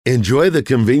Enjoy the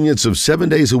convenience of 7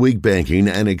 days a week banking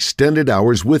and extended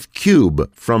hours with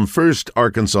Cube from First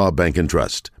Arkansas Bank and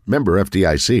Trust. Member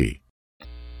FDIC.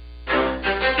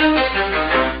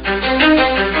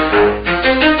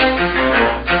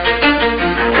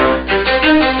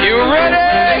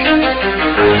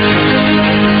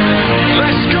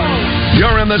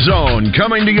 You're in the zone,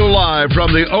 coming to you live from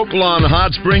the Oaklawn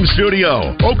Hot Springs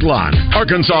Studio. Oaklawn,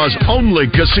 Arkansas's only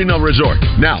casino resort.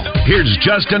 Now, here's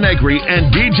Justin Acree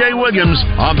and DJ Williams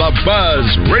on the Buzz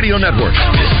Radio Network.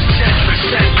 This is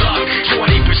 10% luck,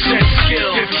 20%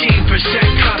 skill, 15%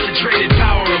 concentrated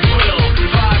power of will,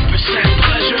 5%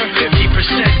 pleasure,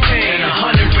 50% pain,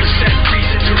 100%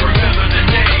 reason to remember the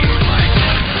name.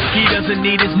 He doesn't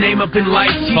need his name up in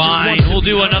lights. Fine, we'll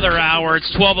do another hour.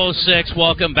 It's 12:06.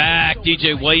 Welcome back.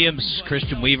 DJ Williams,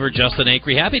 Christian Weaver, Justin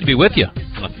Acree. Happy to be with you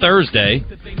on a Thursday.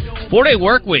 4-day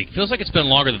work week. Feels like it's been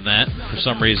longer than that for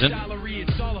some reason.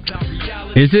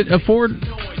 Is it a 4?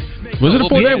 Was it a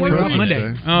 4-day work week?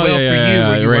 Monday. Oh, well,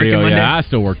 yeah, for you, radio. Monday? Yeah, I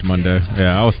still worked Monday.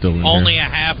 Yeah, I was still in Only there. a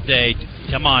half day.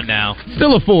 Come on now.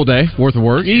 Still a full day worth of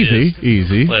work. Easy.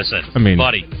 Listen, I mean,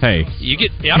 buddy. Hey,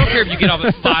 I don't care if you get up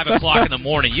at 5 o'clock in the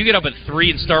morning. You get up at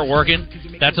 3 and start working.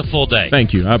 That's a full day.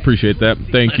 thank you. I appreciate that.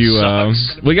 Thank That you.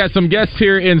 sucks. We got some guests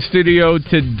here in studio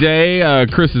today.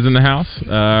 Chris is in the house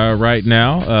right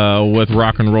now with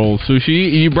Rock and Roll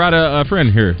Sushi. You brought a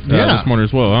friend here this morning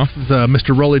as well, huh? This is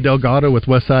Mr. Rolly Delgado with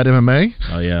Westside MMA.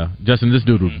 Oh, yeah. Justin, this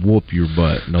dude would whoop your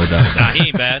butt, no doubt. Nah, he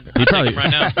ain't bad. I'll take him right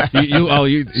now.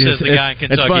 Says the guy in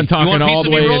Kentucky. It's fun talking you want a piece all the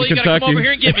of me, way Rolly? in You gotta Kentucky. come over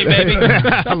here and get me, baby.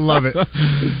 I love it.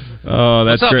 Oh,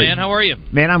 that's What's up, great. man? How are you?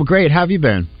 Man, I'm great. How have you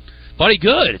been? Buddy,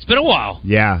 good. It's been a while.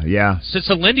 Yeah. Since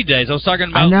the Lindy days. I was talking I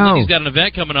about know. Lindy's got an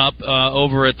event coming up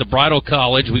over at the Bridal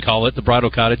College. We call it the Bridal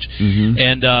Cottage. Mm-hmm.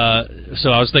 And so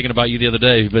I was thinking about you the other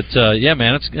day. But, yeah,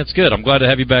 man, it's good. I'm glad to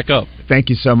have you back up. Thank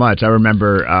you so much. I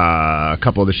remember a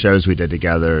couple of the shows we did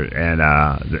together,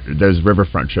 and those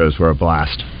Riverfront shows were a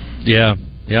blast. Yeah,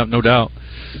 no doubt.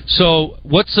 So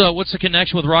what's the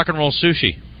connection with Rock and Roll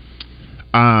Sushi?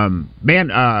 We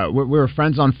were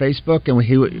friends on Facebook, and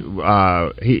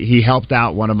he helped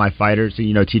out one of my fighters.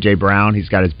 You know, TJ Brown. He's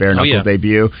got his bare knuckle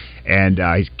debut, and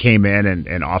he came in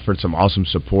and offered some awesome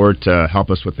support to help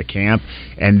us with the camp.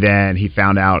 And then he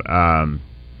found out,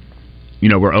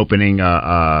 we're opening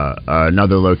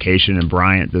another location in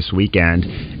Bryant this weekend,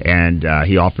 and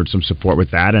he offered some support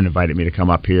with that and invited me to come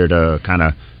up here to kind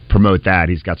of promote that.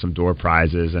 He's got some door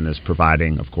prizes and is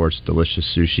providing, of course, delicious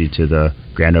sushi to the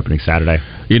grand opening Saturday.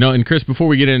 And Chris, before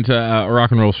we get into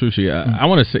Rock and Roll Sushi, I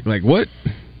want to say, like,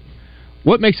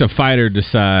 what makes a fighter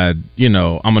decide,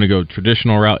 I'm going to go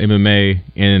traditional route MMA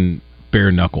and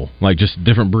bare knuckle, like just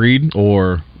different breed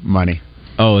or money?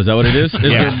 Oh, is that what it is? Is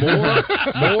Yeah.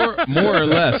 there more or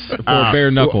less for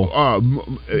bare knuckle?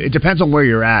 It depends on where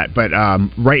you're at, but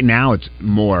right now it's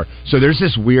more. So there's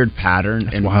this weird pattern,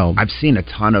 and wild. I've seen a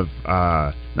ton of,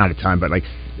 not a ton, but like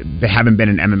they haven't been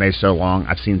in MMA so long.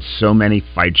 I've seen so many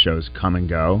fight shows come and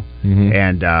go,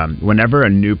 and whenever a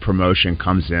new promotion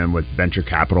comes in with venture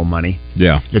capital money,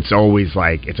 it's always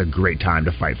like it's a great time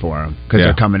to fight for them because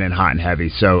they're coming in hot and heavy.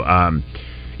 So.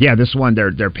 This one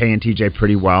they're paying TJ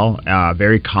pretty well,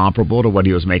 very comparable to what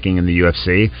he was making in the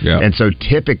UFC, and so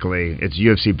typically it's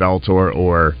UFC, Bellator,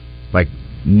 or like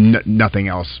nothing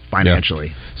else financially.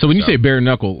 Yeah. So when you say bare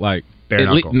knuckle, like bare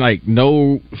knuckle, like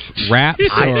no wraps,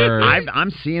 or I'm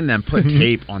seeing them put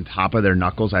tape on top of their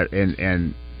knuckles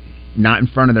and not in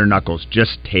front of their knuckles,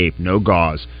 just tape, no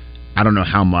gauze. I don't know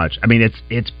how much. I mean,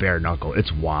 it's bare knuckle.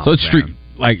 It's wild. So it's street.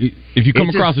 Like if you come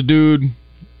across a dude.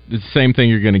 It's the same thing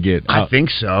you're going to get. I think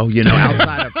so.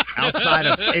 Outside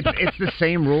of it's the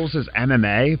same rules as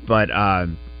MMA, but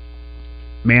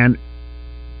man,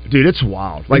 dude, it's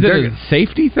wild. Like, is it a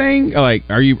safety thing? Like,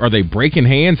 are they breaking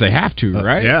hands? They have to,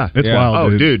 right? Yeah, it's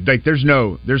wild. Oh, dude, like there's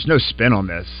no spin on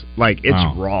this. Like,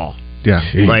 it's raw. Yeah,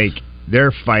 Jeez. Like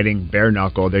they're fighting bare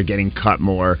knuckle. They're getting cut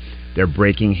more. They're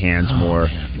breaking hands more.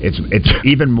 Man. It's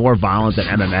even more violent than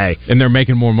MMA, and they're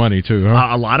making more money too. Huh?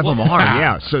 A lot of them are.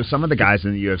 Yeah. So some of the guys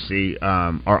in the UFC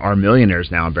are millionaires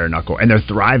now in bare knuckle, and they're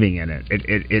thriving in it.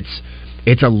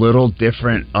 It's a little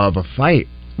different of a fight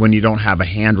when you don't have a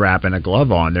hand wrap and a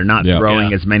glove on. They're not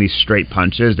throwing as many straight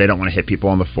punches. They don't want to hit people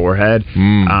on the forehead.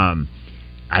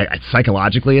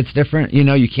 Psychologically, it's different.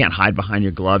 You can't hide behind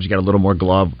your gloves. You got a little more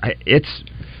glove.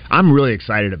 I'm really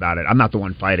excited about it. I'm not the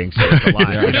one fighting, so it's a lot.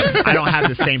 I don't have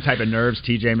the same type of nerves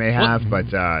TJ may have,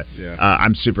 but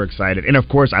I'm super excited. And, of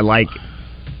course, I like,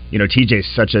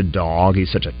 TJ's such a dog. He's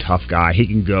such a tough guy. He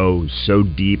can go so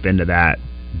deep into that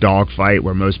dogfight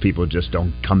where most people just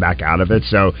don't come back out of it.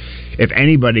 So if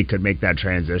anybody could make that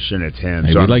transition, it's him.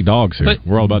 Hey, so we like dogs here.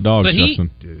 We're all about dogs,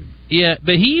 Justin. Yeah,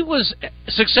 but he was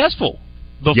successful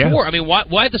before. Yeah. I mean,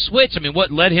 why the switch? I mean,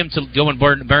 what led him to go and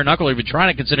bare knuckle or even trying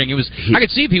it, considering I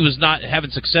could see if he was not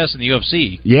having success in the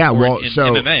UFC. Yeah, well, in so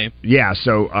MMA. Yeah,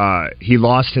 so he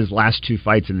lost his last 2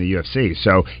 fights in the UFC,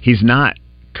 so he's not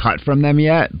cut from them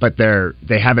yet, but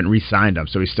they haven't re-signed him,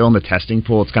 so he's still in the testing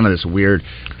pool. It's kind of this weird.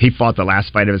 He fought the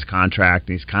last fight of his contract,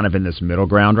 and he's kind of in this middle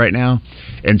ground right now.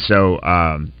 And so,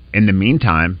 in the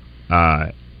meantime,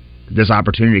 this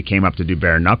opportunity came up to do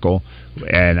bare knuckle,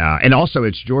 and also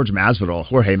it's Jorge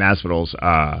Masvidal's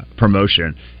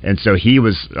promotion, and so he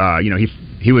was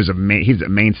he's a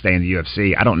mainstay in the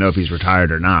UFC. I don't know if he's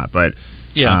retired or not, but.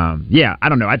 Yeah, I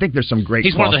don't know. I think there's some great.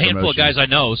 He's one of the handful of guys I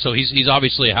know, so he's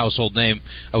obviously a household name,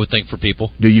 I would think, for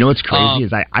people. Dude, you know what's crazy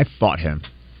is I fought him.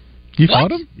 You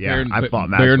fought him? Yeah, I fought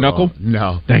Masvidal. Bare knuckle?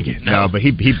 No, dang it, no. But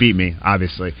he beat me,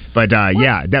 obviously. But that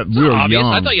we were obvious.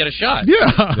 young. I thought you had a shot.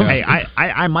 Yeah. Hey,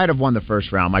 I might have won the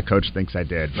first round. My coach thinks I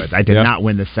did, but I did not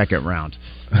win the second round.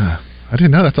 I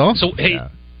didn't know. That's awesome. So hey. Yeah.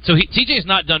 So TJ's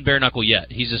not done bare knuckle yet.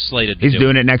 He's just slated to He's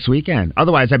doing it next weekend.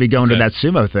 Otherwise, I'd be going to that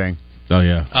sumo thing. Oh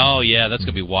yeah. Oh yeah, that's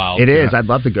gonna be wild. It is. I'd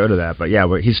love to go to that, but yeah,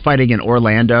 he's fighting in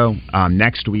Orlando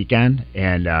next weekend,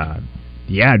 and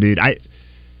yeah, dude,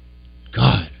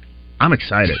 I'm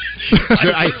excited.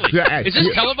 Is this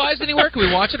televised anywhere? Can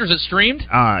we watch it, or is it streamed?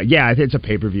 Yeah, it's a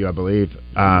pay-per-view, I believe.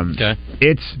 Okay.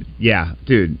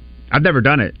 Dude, I've never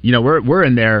done it. You know, we're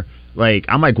in there. Like,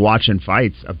 I'm like watching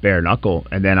fights of bare knuckle,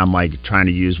 and then I'm like trying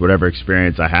to use whatever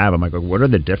experience I have. I'm like, what are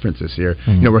the differences here?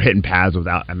 Mm-hmm. You know, we're hitting pads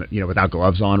without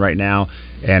gloves on right now,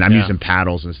 and I'm using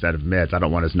paddles instead of mitts. I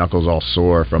don't want his knuckles all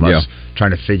sore from us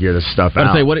trying to figure this stuff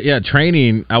out.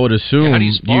 Training, I would assume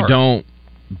you don't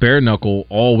bare knuckle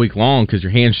all week long because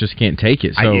your hands just can't take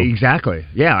it. So exactly,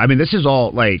 yeah. I mean, this is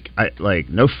all like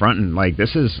no fronting. Like,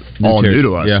 this is all new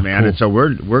to us, man. Cool. And so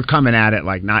we're coming at it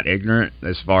like not ignorant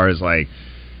as far as like.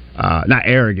 Not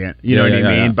arrogant, you know what I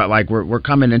mean? Yeah. But like we're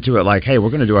coming into it like, hey, we're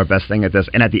going to do our best thing at this.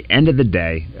 And at the end of the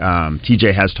day,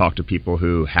 TJ has talked to people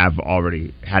who have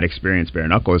already had experience bare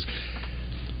knuckles.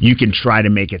 You can try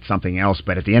to make it something else,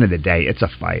 but at the end of the day, it's a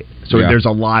fight. So there's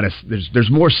a lot of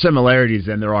there's more similarities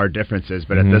than there are differences.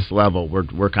 But at this level,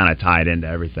 we're kind of tied into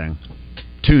everything,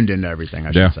 tuned into everything,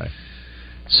 I should say.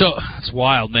 So, it's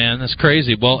wild, man. That's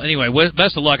crazy. Well, anyway,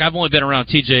 best of luck. I've only been around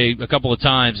TJ a couple of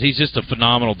times. He's just a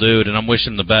phenomenal dude, and I'm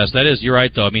wishing him the best. You're right,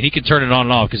 though. I mean, he can turn it on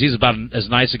and off because he's about as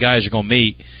nice a guy as you're going to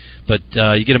meet. But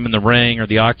you get him in the ring or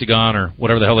the octagon or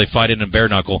whatever the hell they fight in bare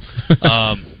knuckle,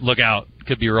 look out.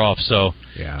 Could be rough. So,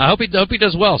 I hope he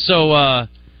does well. So,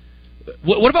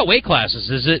 what about weight classes?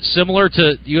 Is it similar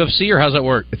to UFC, or how's that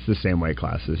work? It's the same weight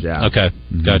classes, yeah. Okay,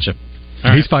 gotcha.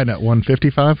 He's fighting at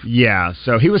 155? Yeah,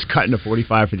 so he was cutting to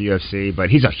 45 for the UFC, but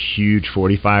he's a huge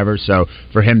 45er, so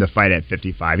for him to fight at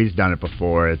 55, he's done it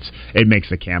before. It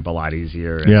makes the camp a lot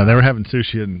easier. Yeah, they were having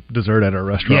sushi and dessert at our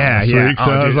restaurant last week, so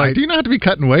I was like, do you not have to be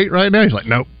cutting weight right now? He's like,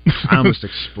 nope. I almost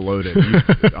exploded.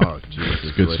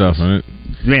 Jesus. Good stuff, right?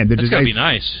 Man, that's got to be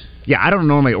nice. Yeah, I don't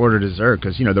normally order dessert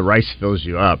because, the rice fills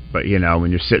you up. But,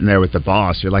 when you're sitting there with the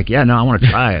boss, you're like, yeah, no, I want to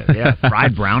try it. Yeah,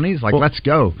 fried brownies? Like, let's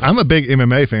go. I'm a big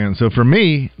MMA fan, so for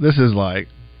me, this is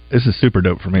super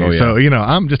dope for me. Oh, yeah. So,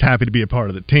 I'm just happy to be a part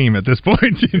of the team at this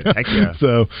point. Heck yeah.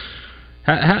 So,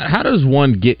 how does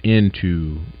one get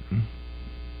into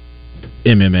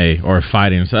MMA or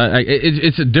fighting? So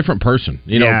it's a different person.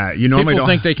 You normally people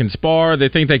think they can spar, they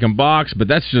think they can box, but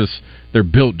that's just they're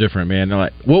built different, man. They're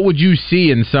like, what would you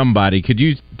see in somebody? Could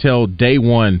you tell day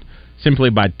one simply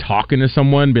by talking to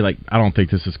someone, be like, I don't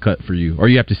think this is cut for you, or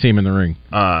you have to see him in the ring?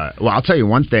 Well, I'll tell you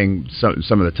one thing.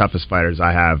 Some of the toughest fighters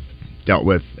I have dealt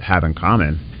with have in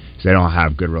common is they don't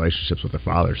have good relationships with their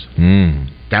fathers.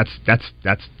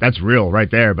 That's real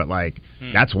right there, but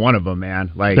that's one of them,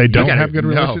 man. Like, they don't have good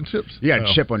relationships. You got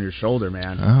a chip on your shoulder,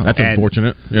 man. Oh, that's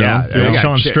unfortunate.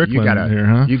 Sean Strickland here,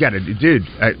 huh? You got to, dude.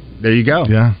 There you go.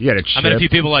 Yeah, you got a chip. I met a few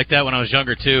people like that when I was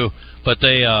younger too, but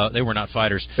they were not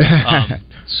fighters.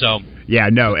 So yeah,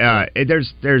 no.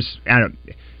 There's I don't.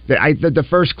 The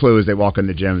first clue is they walk in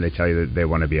the gym and they tell you that they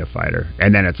want to be a fighter,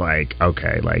 and then it's like,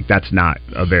 okay, like that's not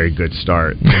a very good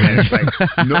start. And then it's like,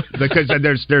 no, because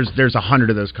there's 100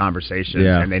 of those conversations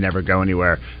and they never go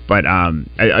anywhere. But I'm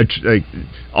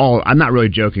not really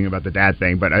joking about the dad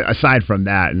thing, but aside from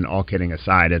that, and all kidding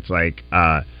aside, it's like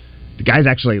the guys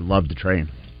actually love to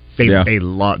train.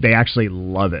 They actually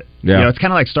love it. Yeah. It's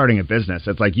kind of like starting a business.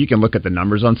 It's like you can look at the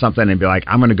numbers on something and be like,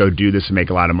 I'm going to go do this and make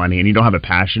a lot of money, and you don't have a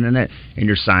passion in it, and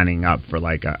you're signing up for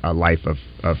like a life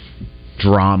of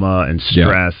drama and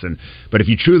stress. But if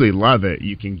you truly love it,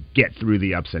 you can get through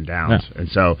the ups and downs. And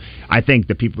so I think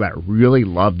the people that really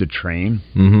love to train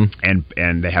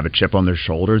and they have a chip on their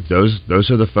shoulder, those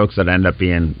are the folks that end up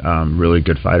being really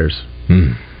good fighters.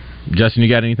 Justin, you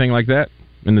got anything like that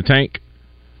in the tank?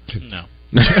 No.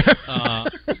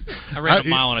 I ran a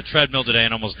mile on a treadmill today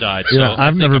and almost died. So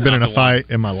I've never been in a fight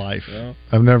in my life. Yeah.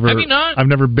 Have you not? I've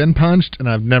never been punched, and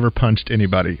I've never punched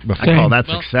anybody before. I call that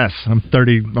success. I'm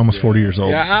 30, almost 40 years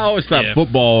old. Yeah, I always thought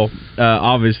football,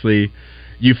 obviously,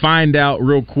 you find out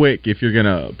real quick if you're going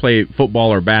to play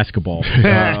football or basketball.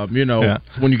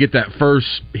 When you get that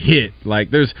first hit,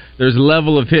 like there's a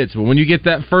level of hits, but when you get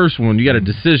that first one, you got a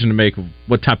decision to make of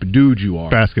what type of dude you are.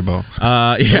 Basketball.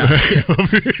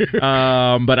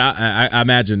 But I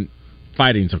imagine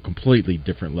fighting's a completely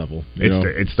different level.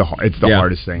 It's the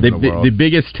hardest thing in the world. The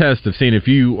biggest test of seeing if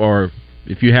you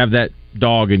have that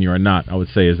dog in you or not, I would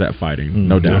say, is that fighting.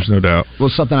 No doubt. There's no doubt. Well,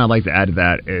 something I'd like to add to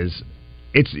that is,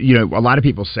 it's, a lot of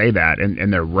people say that,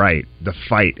 and they're right, the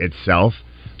fight itself,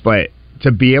 but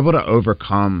to be able to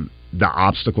overcome the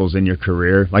obstacles in your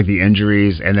career, like the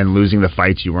injuries and then losing the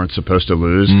fights you weren't supposed to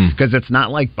lose, because it's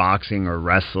not like boxing or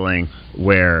wrestling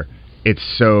where it's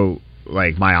so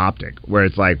like myopic, where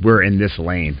it's like we're in this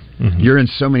lane. You're in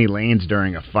so many lanes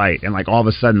during a fight, and like all of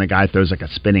a sudden the guy throws like a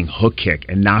spinning hook kick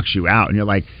and knocks you out, and you're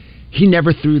like, he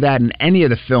never threw that in any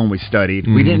of the film we studied.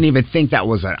 We didn't even think that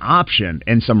was an option,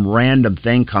 and some random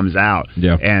thing comes out.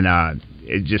 Yeah. And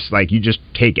it just like you just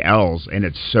take L's, and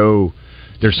it's so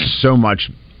there's so much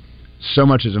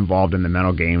is involved in the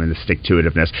mental game and the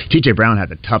stick-to-itiveness. TJ Brown had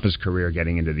the toughest career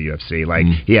getting into the UFC. Like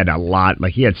he had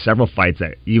he had several fights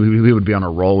that he would be on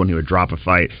a roll when he would drop a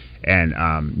fight, and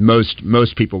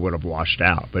most people would have washed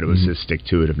out, but it was his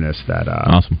stick-to-itiveness that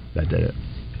did it.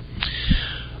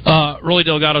 Rolly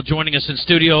Delgado joining us in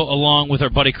studio along with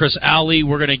our buddy Chris Alley.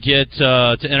 We're going to get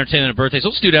to entertaining the birthdays.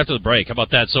 Let's do it after the break. How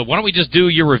about that? So why don't we just do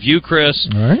your review, Chris?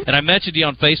 All right. And I mentioned you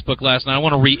on Facebook last night. I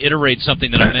want to reiterate something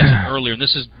that I mentioned earlier, and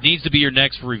this needs to be your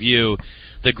next review.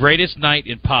 The greatest night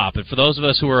in pop. And for those of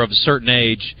us who are of a certain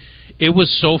age, it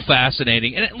was so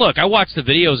fascinating. And look, I watched the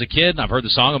video as a kid, and I've heard the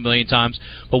song a million times,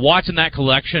 but watching that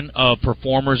collection of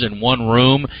performers in one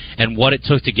room and what it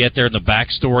took to get there and the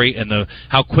backstory and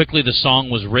how quickly the song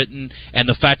was written and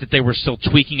the fact that they were still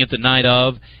tweaking it the night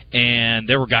of, and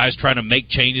there were guys trying to make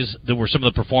changes. There were some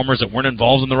of the performers that weren't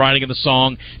involved in the writing of the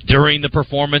song during the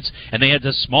performance, and they had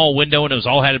this small window, and it was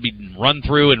all had to be run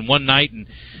through in one night. And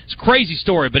it's a crazy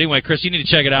story. But anyway, Chris, you need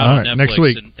to check it out on Netflix next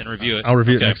week. And review it. I'll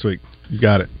review it next week. You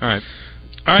got it. All right,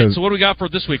 so what do we got for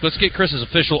this week? Let's get Chris's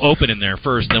official open in there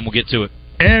first, and then we'll get to it.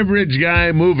 Average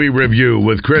Guy Movie Review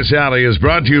with Chris Alley is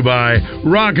brought to you by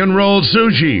Rock and Roll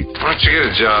Sushi. Why don't you get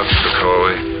a job,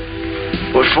 McCoy?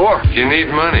 What for? You need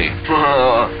money.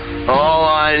 All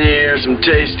I need are some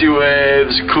tasty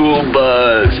waves, cool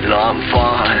buzz, and I'm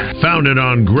fine. Founded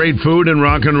on great food and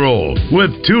rock and roll,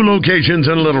 with 2 locations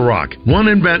in Little Rock, one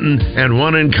in Benton and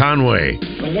one in Conway.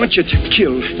 I want you to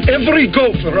kill every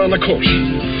golfer on the course.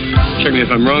 Check me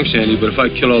if I'm wrong, Sandy, but if I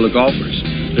kill all the golfers,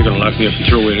 they're going to lock me up and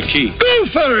throw away the key.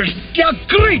 Golfers! You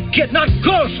Greek kid, not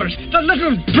golfers! The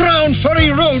little brown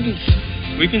furry rodents!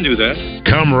 We can do that.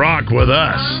 Come rock with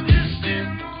us.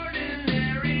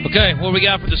 Okay, what do we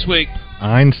got for this week?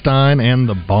 Einstein and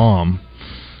the Bomb.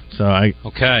 This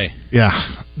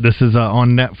is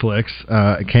on Netflix.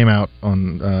 It came out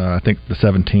on I think the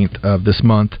 17th of this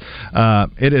month.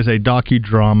 It is a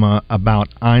docudrama about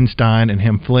Einstein and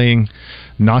him fleeing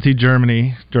Nazi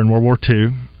Germany during World War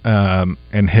II,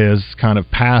 and his kind of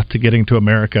path to getting to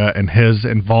America, and his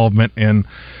involvement in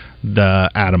the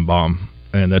atom bomb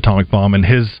and the atomic bomb, and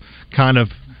his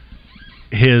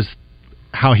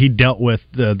how he dealt with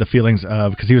the feelings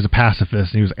of, because he was a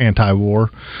pacifist and he was anti-war,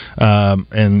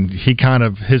 and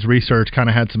his research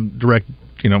had some direct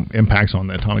impacts on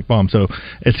the atomic bomb. So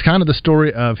it's kind of the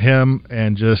story of him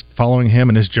and just following him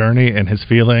and his journey and his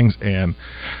feelings, and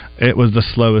it was the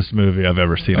slowest movie I've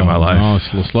ever seen in my life.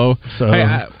 Oh, slow. So hey,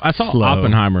 I saw slow.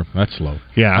 Oppenheimer. That's slow.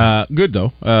 Yeah. Good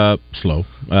though. Slow.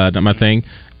 Not my thing.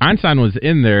 Einstein was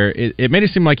in there. It made it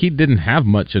seem like he didn't have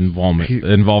much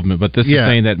involvement, but this is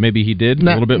saying that maybe he did a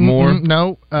little bit more.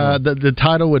 No, the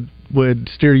title would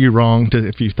steer you wrong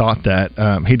if you thought that.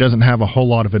 He doesn't have a whole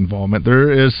lot of involvement.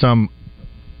 There is some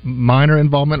minor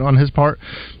involvement on his part,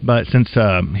 but since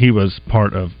he was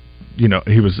part of,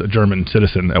 he was a German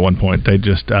citizen at one point, they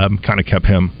just kind of kept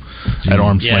him at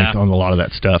arm's length on a lot of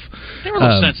that stuff. They were a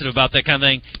little sensitive about that kind of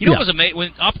thing. What was amazing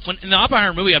when in the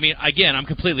Oppenheimer movie? I mean, again, I'm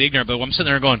completely ignorant, but I'm sitting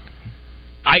there going,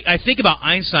 I think about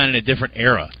Einstein in a different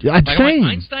era. Yeah, like, same.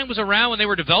 Einstein was around when they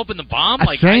were developing the bomb.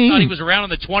 Like Same. I thought he was around in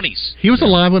the 20s. He was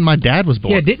alive when my dad was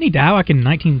born. Yeah, didn't he die like in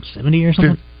 1970 or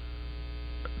something?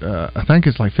 I think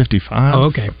it's like 55. Oh,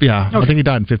 okay. Yeah, Okay. I think he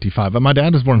died in 55. But my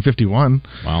dad was born in 51.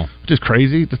 Wow. Which is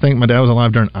crazy to think my dad was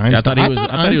alive during Einstein. Yeah, I thought he was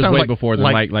Einstein way before than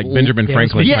like Benjamin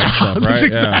Franklin type stuff, right?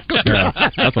 Exactly. Yeah,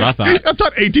 that's what I thought. I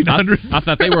thought 1800. I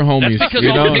thought they were homies. That's because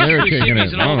you all know, the and they were pictures kicking you it.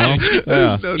 see I don't know.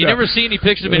 Yeah. You never see any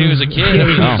pictures of him when he was a kid. He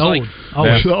was It's like,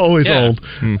 old. Always old.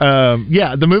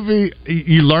 Yeah, the movie,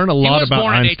 you learn a lot about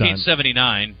born Einstein. in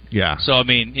 1879. Yeah. So, I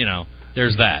mean,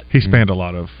 there's that. He spanned a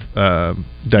lot of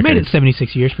decades. Made it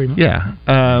 76 years pretty much.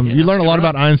 Yeah. You learn a lot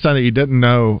about Einstein that you didn't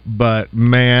know, but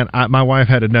man, my wife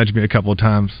had to nudge me a couple of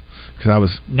times because I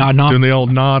was doing the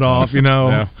old nod off,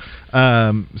 Yeah.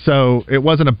 So it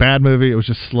wasn't a bad movie. It was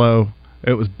just slow.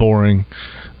 It was boring.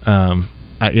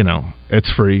 It's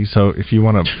free. So if you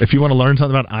want to learn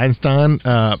something about Einstein,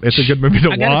 it's a good movie to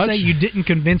watch. I gotta say, you didn't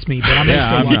convince me, but I'm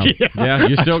Yeah, gonna still watch it. Yeah,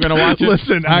 you're still gonna watch it.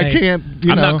 Listen, I can't.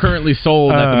 I'm not currently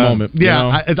sold at the moment.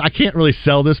 Yeah, I can't really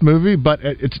sell this movie, but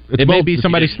it may be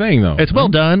somebody's thing though. It's well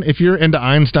done if you're into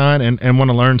Einstein and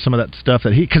want to learn some of that stuff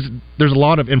that because there's a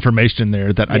lot of information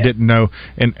there that I didn't know,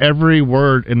 and every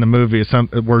word in the movie is some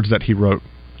words that he wrote.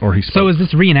 Or he spoke. So is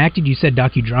this reenacted? You said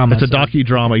docudrama. It's a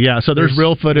docudrama, yeah. So there's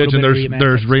real footage and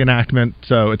there's reenactment.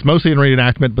 So it's mostly in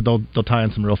reenactment, but they'll tie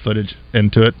in some real footage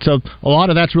into it. So a lot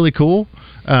of that's really cool,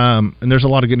 and there's a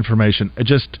lot of good information. It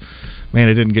just, man,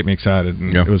 it didn't get me excited,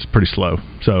 and it was pretty slow.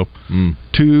 So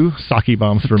 2 sake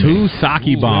bombs for me. 2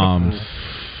 sake bombs.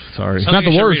 Sorry, Sounds not like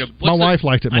the you worst. should read My wife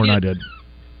liked it more than I did.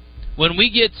 When we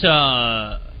get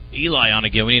Eli on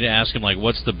again, we need to ask him,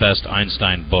 what's the best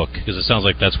Einstein book? Because it sounds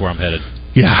like that's where I'm headed.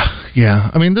 Yeah.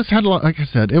 I mean, this had a lot. Like I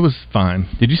said, it was fine.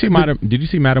 Did you see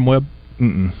Madam Web?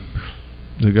 Mm-mm.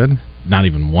 Is it good? Not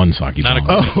even one sake bomb.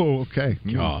 Oh, okay.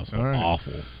 God,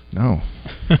 awful. No.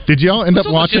 Did y'all end up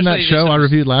watching that show I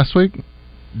reviewed last week?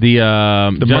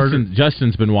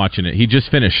 Justin's been watching it. He just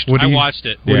finished. I watched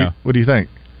it. What do you think?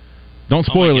 Don't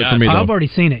spoil it for me, though. I've already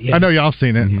seen it. Yeah. I know y'all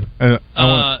seen it.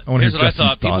 Mm-hmm. Here's what I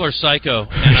thought. People are psycho,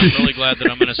 and I'm really glad that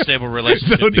I'm in a stable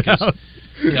relationship because,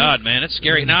 God, man, it's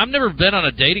scary. Now, I've never been on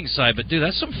a dating site, but, dude,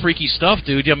 that's some freaky stuff,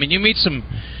 dude. I mean,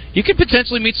 you could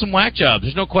potentially meet some whack jobs.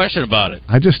 There's no question about it.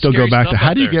 I just still Scary go back to, stuff how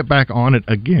out do you there. get back on it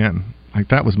again? Like,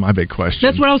 that was my big question.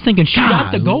 That's what I was thinking. She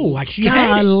got the goal. Like, she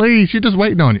had it. Golly, she's just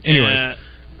waiting on you. Anyway, Yeah.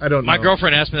 I don't know. My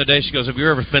girlfriend asked me the other day, she goes, have you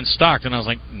ever been stalked? And I was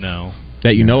like, no.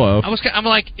 That you know of. I'm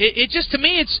like, it just, to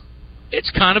me,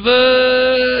 it's kind of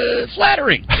a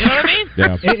flattering. You know what I mean?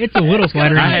 Yeah. It's a little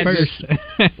flattering at first.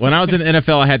 When I was in the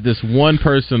NFL, I had this one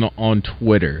person on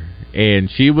Twitter, and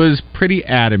she was pretty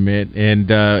adamant, and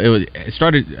it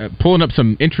started pulling up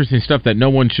some interesting stuff that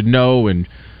no one should know, and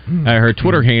her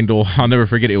Twitter handle, I'll never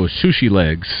forget it, was Sushi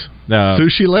Legs.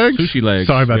 Sushi Legs? Sushi Legs.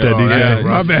 Sorry about that, DJ. Yeah.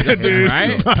 My bad, dude.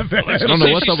 Right? My bad. I don't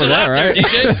know what's up with that, right?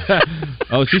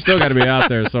 Oh, she's still got to be out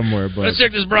there somewhere. But Let's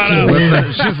check this broad out.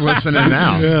 She's listening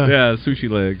now. Yeah, Sushi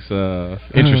Legs.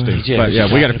 Interesting. DJ, but yeah,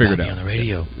 we got to figure it on out. the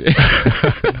radio.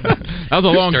 That was a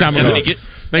long time ago.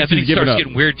 Anthony starts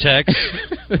getting weird texts.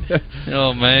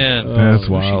 Oh, man. That's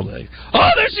wild. Oh,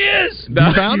 there she is!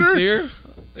 You found her? Here?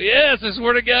 Yes, I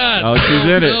swear to God. Oh, she's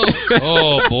in it.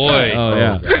 Oh, boy. Oh,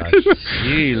 yeah.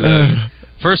 Gee, look.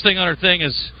 First thing on her thing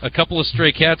is a couple of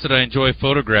stray cats that I enjoy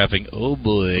photographing. Oh,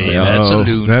 boy. That's a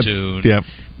loon tune. Yep.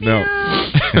 No.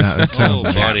 Yeah, oh,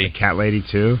 buddy. Cat Lady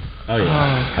 2. Oh,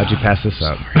 yeah. How'd you pass this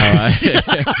up?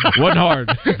 Wasn't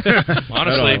hard.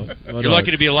 Honestly, you're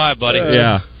lucky to be alive, buddy.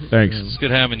 Yeah, thanks. It's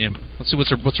good having you. Let's see what's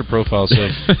her profile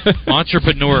say.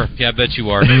 Entrepreneur. Yeah, I bet you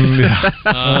are.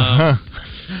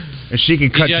 And she can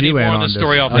cut DJ, you in on on the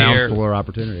story off the air. floor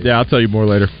opportunity. Yeah, I'll tell you more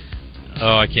later.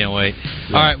 Oh, I can't wait.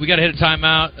 Yeah. All right, we got to hit a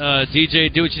timeout.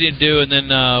 DJ, do what you need to do, and then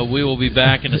we will be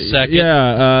back in a second.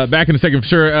 Yeah, back in a second for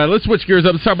sure. Let's switch gears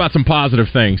up. Let's talk about some positive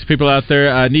things. People out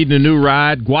there needing a new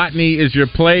ride, Gwatney is your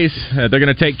place. They're going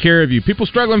to take care of you. People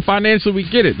struggling financially, we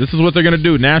get it. This is what they're going to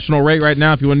do. National rate right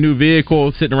now, if you want a new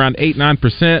vehicle, sitting around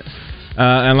 8-9%.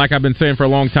 And like I've been saying for a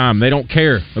long time, they don't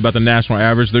care about the national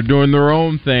average. They're doing their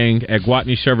own thing at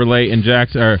Gwatney Chevrolet in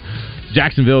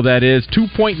Jacksonville, that is.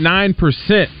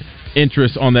 2.9%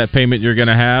 interest on that payment you're going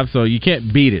to have, so you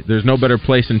can't beat it. There's no better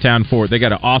place in town for it. They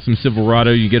got an awesome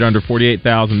Silverado. You get under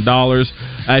 $48,000.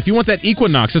 If you want that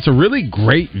Equinox, it's a really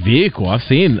great vehicle. I've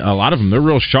seen a lot of them. They're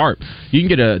real sharp. You can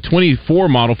get a 24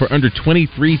 model for under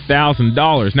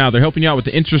 $23,000. Now, they're helping you out with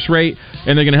the interest rate,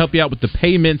 and they're going to help you out with the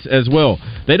payments as well.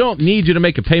 They don't need you to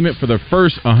make a payment for the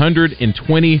first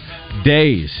 120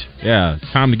 days. Yeah,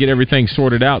 it's time to get everything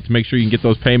sorted out to make sure you can get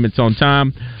those payments on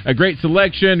time. A great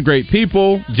selection, great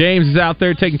people. James James is out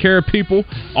there taking care of people.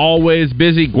 Always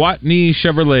busy. Gwatney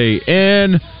Chevrolet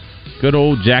in good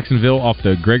old Jacksonville off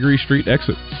the Gregory Street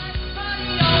exit.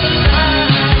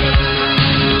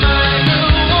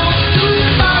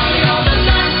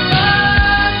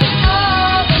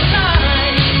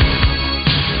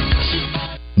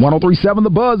 .1037 The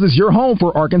Buzz is your home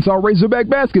for Arkansas Razorback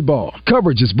basketball.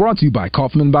 Coverage is brought to you by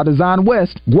Kaufman by Design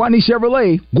West, Gwatney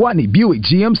Chevrolet, Gwatney Buick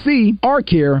GMC,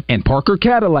 R-Care, and Parker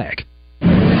Cadillac.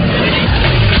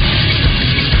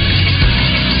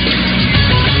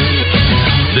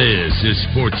 This is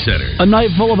SportsCenter. A night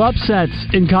full of upsets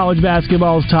in college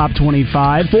basketball's top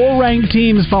 25. 4 ranked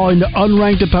teams falling to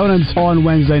unranked opponents on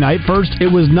Wednesday night. First,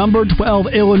 it was number 12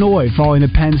 Illinois falling to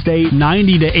Penn State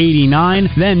 90-89.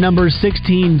 Then number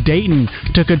 16 Dayton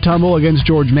took a tumble against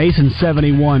George Mason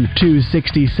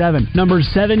 71-67. Number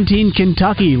 17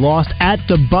 Kentucky lost at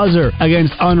the buzzer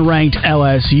against unranked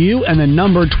LSU. And then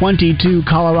number 22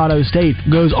 Colorado State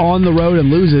goes on the road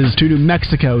and loses to New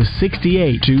Mexico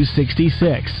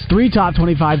 68-66. 3 top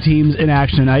 25 teams in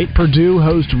action tonight. Purdue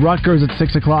hosts Rutgers at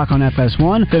 6 o'clock on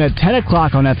FS1. Then at 10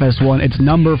 o'clock on FS1, it's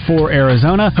number 4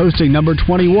 Arizona hosting number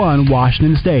 21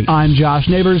 Washington State. I'm Josh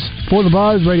Neighbors for the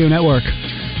Buzz Radio Network.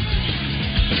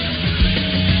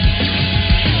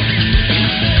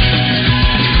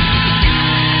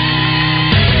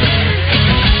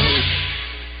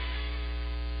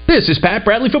 This is Pat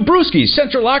Bradley for Brewski's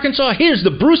Central Arkansas. Here's the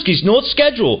Brewski's North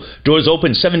schedule. Doors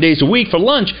open 7 days a week for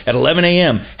lunch at 11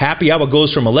 a.m. Happy hour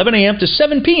goes from 11 a.m. to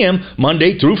 7 p.m.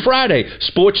 Monday through Friday.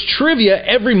 Sports trivia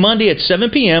every Monday at 7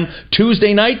 p.m.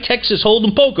 Tuesday night, Texas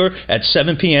Hold'em Poker at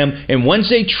 7 p.m. And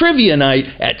Wednesday, trivia night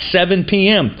at 7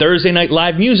 p.m. Thursday night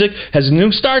live music has a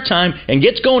new start time and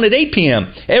gets going at 8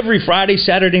 p.m. Every Friday,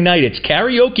 Saturday night, it's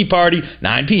karaoke party,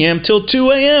 9 p.m. till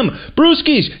 2 a.m.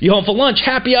 Brewski's, you home for lunch,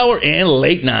 happy hour, and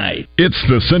late night. It's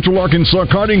the Central Arkansas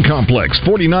Karting Complex,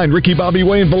 49 Ricky Bobby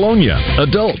Way in Bologna.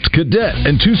 Adult, cadet,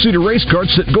 and 2-seater race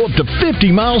karts that go up to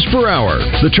 50 miles per hour.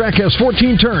 The track has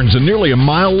 14 turns and nearly a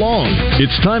mile long.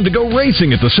 It's time to go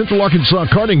racing at the Central Arkansas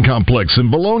Karting Complex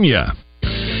in Bologna.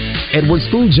 Edwards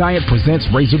Food Giant presents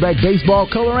Razorback Baseball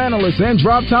color analyst and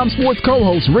Drive Time Sports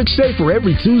co-host Rick Schaefer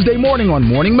every Tuesday morning on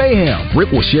Morning Mayhem.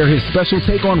 Rick will share his special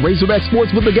take on Razorback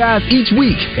sports with the guys each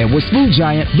week. Edwards Food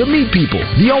Giant, the meat people,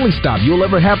 the only stop you'll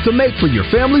ever have to make for your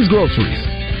family's groceries.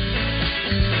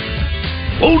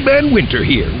 Old Man Winter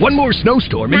here. One more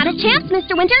snowstorm. Not a chance,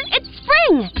 Mr. Winter. It's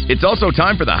spring. It's also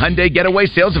time for the Hyundai Getaway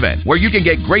Sales Event, where you can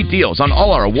get great deals on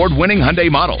all our award-winning Hyundai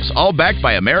models, all backed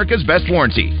by America's best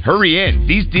warranty. Hurry in.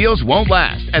 These deals won't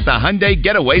last at the Hyundai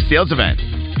Getaway Sales Event.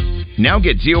 Now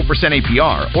get 0%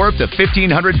 APR or up to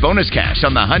 $1,500 bonus cash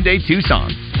on the Hyundai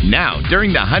Tucson. Now,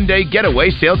 during the Hyundai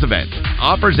Getaway Sales Event.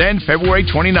 Offers end February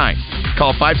 29th.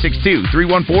 Call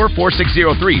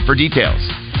 562-314-4603 for details.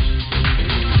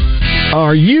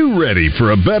 Are you ready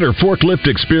for a better forklift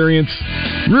experience?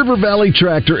 River Valley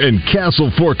Tractor and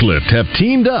Castle Forklift have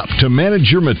teamed up to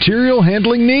manage your material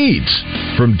handling needs.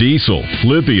 From diesel,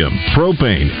 lithium,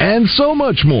 propane, and so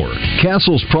much more,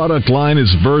 Castle's product line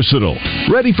is versatile,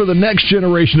 ready for the next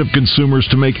generation of consumers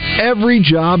to make every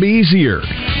job easier.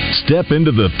 Step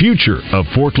into the future of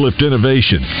forklift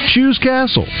innovation. Choose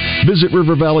Castle. Visit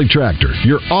River Valley Tractor,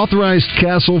 your authorized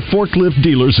Castle forklift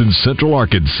dealers in Central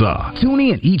Arkansas. Tune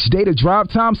in each day to Drive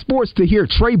Time Sports to hear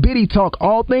Trey Biddy talk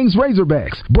all things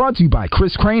Razorbacks. Brought to you by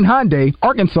Chris Crane Hyundai,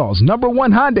 Arkansas's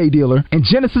 #1 Hyundai dealer, and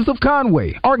Genesis of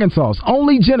Conway, Arkansas's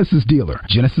only Genesis dealer.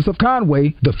 Genesis of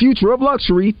Conway, the future of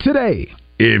luxury today.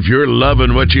 If you're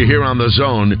loving what you hear on The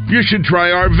Zone, you should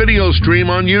try our video stream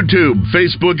on YouTube,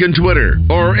 Facebook, and Twitter,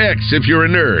 or X if you're a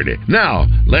nerd. Now,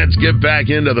 let's get back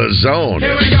into The Zone.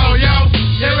 Here we go, yo.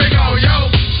 Here we go, yo.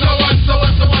 So what's the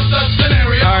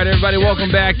scenario? All right, everybody,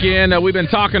 welcome back in. We've been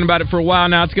talking about it for a while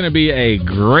now. It's going to be a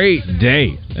great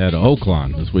day at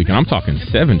Oaklawn this weekend. I'm talking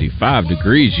 75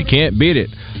 degrees. You can't beat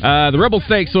it. The Rebel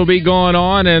Stakes will be going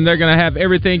on, and they're going to have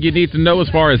everything you need to know as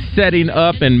far as setting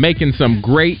up and making some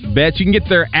great bets. You can get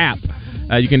their app.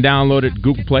 You can download it at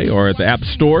Google Play or at the App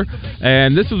Store.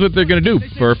 And this is what they're going to do.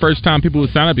 For first-time people who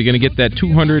sign up, you're going to get that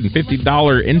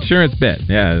 $250 insurance bet.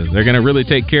 Yeah, they're going to really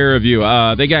take care of you.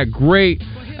 They got great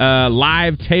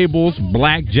live tables,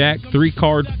 blackjack,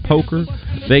 3-card poker.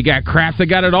 They got craps. They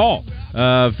got it all.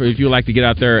 If you like to get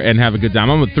out there and have a good time.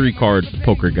 I'm a 3-card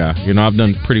poker guy. You know, I've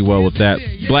done pretty well with that.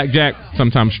 Blackjack,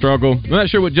 sometimes struggle. I'm not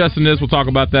sure what Justin is. We'll talk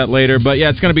about that later. But, yeah,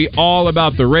 it's going to be all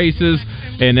about the races.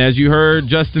 And as you heard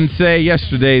Justin say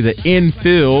yesterday, the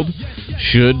infield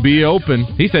should be open.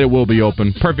 He said it will be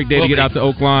open. Perfect day to get out to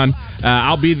Oaklawn.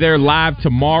 I'll be there live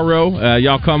tomorrow.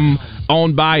 Y'all come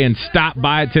on by and stop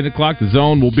by at 10 o'clock. The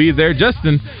Zone will be there.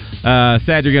 Justin,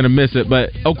 sad you're going to miss it,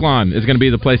 but Oaklawn is going to be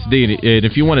the place to be. And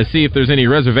if you want to see if there's any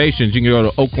reservations, you can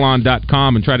go to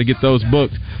oaklawn.com and try to get those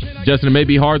booked. Justin, it may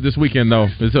be hard this weekend, though.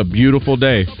 It's a beautiful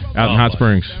day out in Hot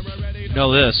Springs.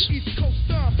 Know this.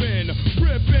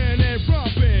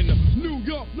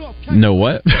 Know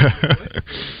what?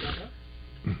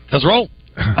 Let's roll.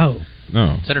 Oh.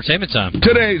 No. It's entertainment time.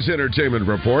 Today's entertainment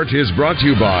report is brought to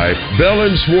you by Bell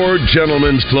 & Sword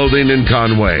Gentlemen's Clothing in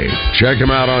Conway. Check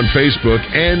them out on Facebook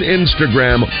and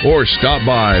Instagram or stop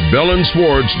by Bell &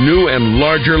 Sword's new and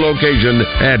larger location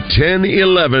at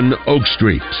 1011 Oak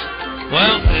Street.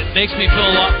 Well, it makes me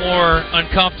feel a lot more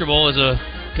uncomfortable as a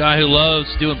guy who loves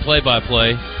doing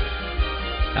play-by-play.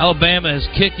 Alabama has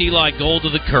kicked Eli Gold to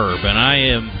the curb, and I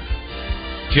am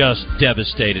just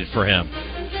devastated for him.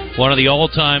 One of the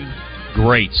all-time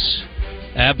greats.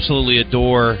 Absolutely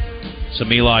adore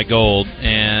some Eli Gold,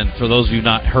 and for those of you who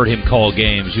not heard him call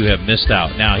games, you have missed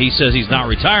out. Now, he says he's not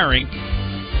retiring,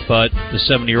 but the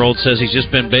 70-year-old says he's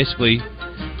just been basically,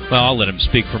 well, I'll let him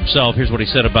speak for himself. Here's what he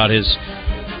said about his,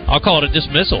 I'll call it a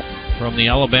dismissal from the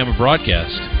Alabama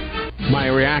broadcast. My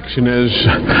reaction is,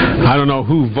 I don't know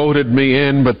who voted me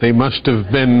in, but they must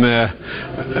have been,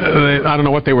 I don't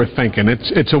know what they were thinking.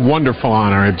 It's a wonderful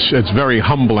honor. It's very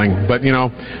humbling, but, you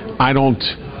know, I don't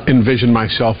envision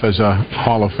myself as a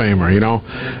Hall of Famer, you know.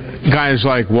 Guys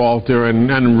like Walter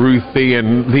and Ruthie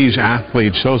and these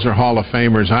athletes, those are Hall of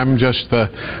Famers. I'm just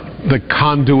the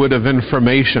conduit of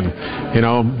information. You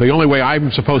know, the only way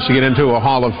I'm supposed to get into a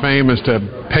Hall of Fame is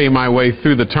to pay my way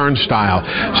through the turnstile.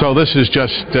 So this is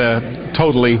just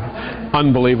totally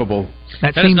unbelievable.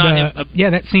 That seems,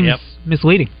 that seems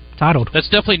misleading. Titled. That's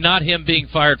definitely not him being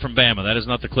fired from Bama. That is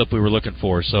not the clip we were looking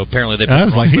for. So apparently they've been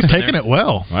like he's taking it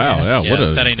well. Wow, what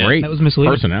a great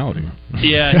personality.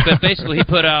 Yeah, but basically he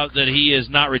put out that he is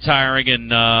not retiring,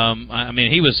 and I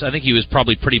think he was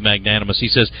probably pretty magnanimous. He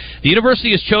says the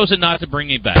university has chosen not to bring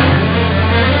me back.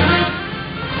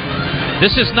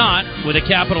 This is not, with a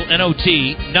capital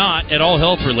N-O-T, not at all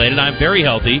health related. I'm very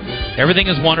healthy. Everything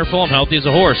is wonderful. I'm healthy as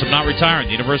a horse. I'm not retiring.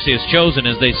 The university has chosen,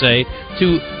 as they say,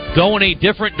 to go in a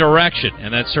different direction,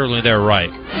 and that's certainly their right.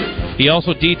 He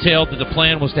also detailed that the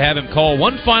plan was to have him call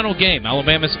one final game,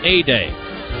 Alabama's A-Day,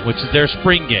 which is their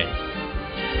spring game.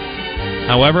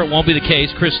 However, it won't be the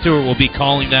case. Chris Stewart will be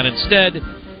calling that instead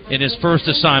in his first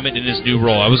assignment in his new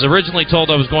role. I was originally told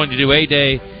I was going to do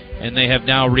A-Day, and they have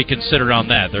now reconsidered on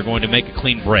that. They're going to make a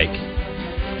clean break.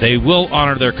 They will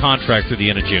honor their contract through the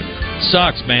end of June.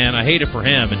 Sucks, man. I hate it for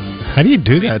him. And how do you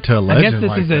do that to a legend? I guess this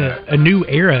like is a new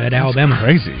era at Alabama.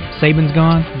 Crazy. Saban's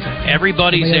gone.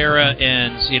 Everybody's era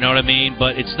ends, you know what I mean?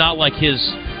 But it's not like his...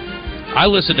 I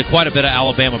listen to quite a bit of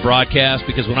Alabama broadcast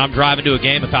because when I'm driving to a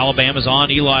game, if Alabama's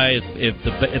on, Eli, if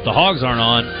the Hogs aren't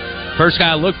on, first guy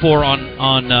I look for on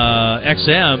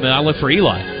XM, and I look for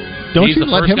Eli. He's the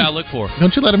first guy I look for.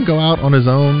 Don't you let him go out on his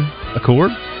own accord?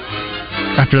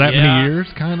 After that many years,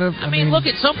 kind of. I mean, look,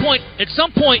 at some point,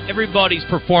 everybody's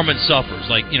performance suffers.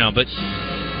 Like, you know, but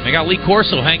I got Lee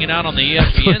Corso hanging out on the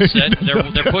ESPN set.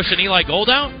 They're pushing Eli Gold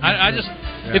out.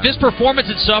 If his performance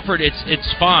had suffered,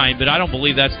 it's fine, but I don't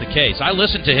believe that's the case. I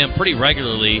listen to him pretty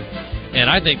regularly, and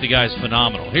I think the guy's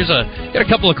phenomenal. Got a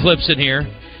couple of clips in here.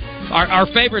 Our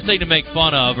favorite thing to make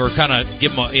fun of or kind of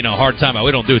give him a hard time out.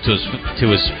 We don't do it to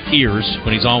his ears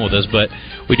when he's on with us, but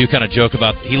we do kind of joke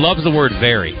about. He loves the word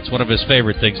 "very." It's one of his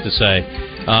favorite things to say.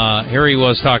 Here he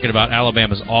was talking about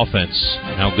Alabama's offense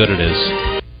and how good it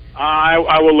is.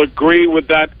 I will agree with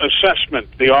that assessment.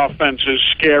 The offense is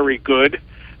scary good.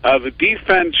 The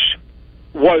defense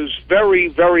was very,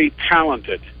 very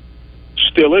talented.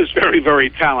 Still is very,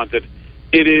 very talented.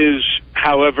 It is,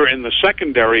 however, in the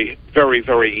secondary, very,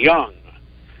 very young.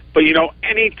 But, you know,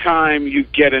 anytime you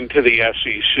get into the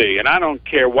SEC, and I don't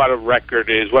care what a record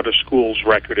is, what a school's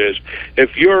record is,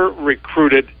 if you're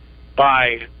recruited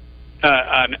by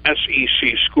an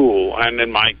SEC school, and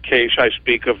in my case I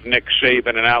speak of Nick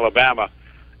Saban in Alabama,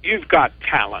 you've got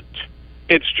talent.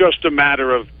 It's just a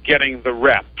matter of getting the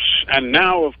reps. And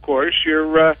now, of course,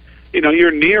 you're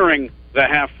nearing the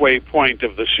halfway point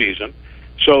of the season.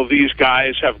 So these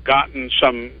guys have gotten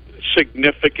some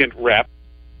significant reps.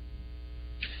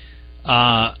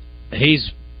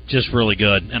 He's just really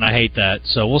good, and I hate that.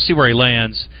 So we'll see where he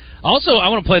lands. Also, I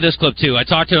want to play this clip, too. I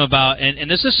talked to him about, and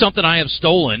this is something I have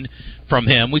stolen from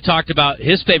him. We talked about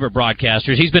his favorite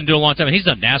broadcasters. He's been doing a long time, and he's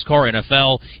done NASCAR,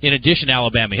 NFL, in addition to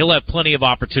Alabama. He'll have plenty of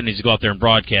opportunities to go out there and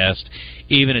broadcast,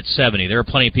 even at 70. There are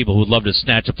plenty of people who would love to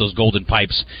snatch up those golden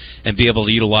pipes and be able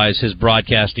to utilize his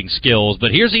broadcasting skills.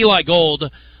 But here's Eli Gold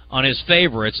on his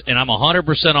favorites, and I'm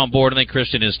 100% on board. I think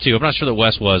Christian is, too. I'm not sure that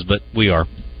Wes was, but we are.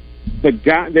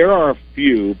 there are a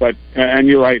few, but and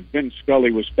you're right, Vin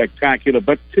Scully was spectacular.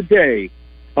 But today,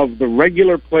 of the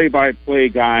regular play-by-play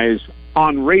guys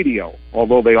on radio,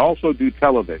 although they also do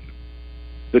television,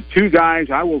 the two guys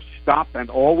I will stop and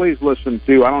always listen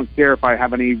to, I don't care if I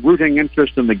have any rooting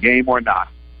interest in the game or not,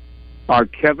 are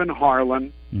Kevin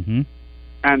Harlan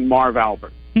and Marv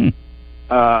Albert.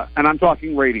 And I'm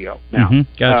talking radio now.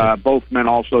 Gotcha. Both men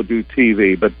also do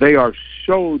TV, but they are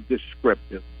so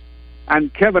descriptive.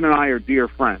 And Kevin and I are dear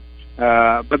friends,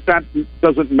 but that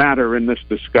doesn't matter in this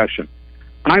discussion.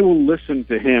 I will listen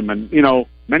to him, and,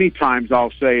 many times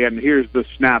I'll say, and here's the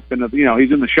snap, and,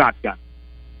 he's in the shotgun.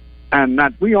 And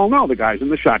that we all know the guy's in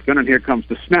the shotgun, and here comes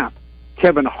the snap.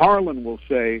 Kevin Harlan will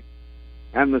say,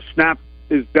 and the snap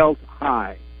is dealt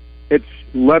high. It's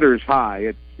letters high.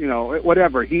 It's,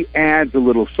 whatever. He adds a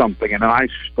little something, and I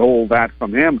stole that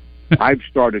from him. I've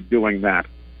started doing that.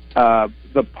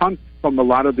 The punt from a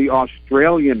lot of the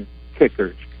Australian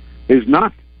kickers is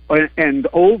not end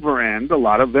over end. A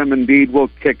lot of them indeed will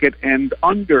kick it end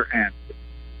under end.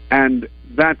 And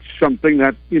that's something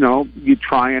that, you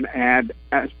try and add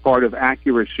as part of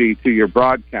accuracy to your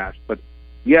broadcast. But,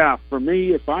 yeah, for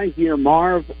me, if I hear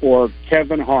Marv or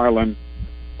Kevin Harlan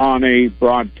on a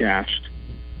broadcast,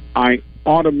 I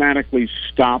automatically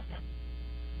stop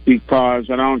because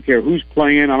I don't care who's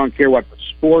playing. I don't care what the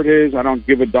sport is. I don't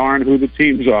give a darn who the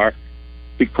teams are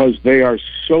because they are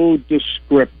so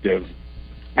descriptive.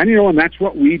 And, and that's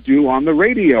what we do on the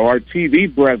radio. Our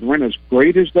TV brethren, as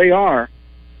great as they are,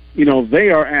 they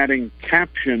are adding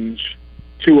captions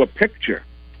to a picture.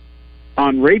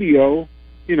 On radio,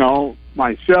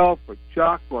 myself or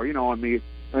Chuck or,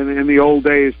 in the old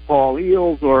days, Paul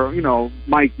Eels or,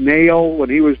 Mike Nail when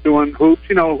he was doing hoops,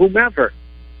 whomever.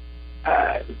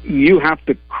 You have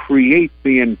to create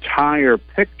the entire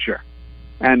picture.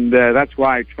 And that's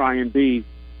why I try and be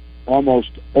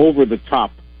almost over the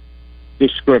top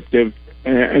descriptive,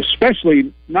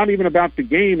 especially not even about the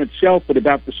game itself, but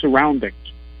about the surroundings.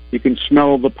 You can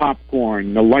smell the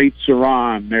popcorn, the lights are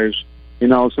on, there's,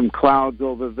 some clouds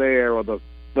over there, or the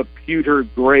pewter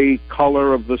gray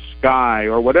color of the sky,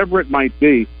 or whatever it might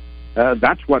be.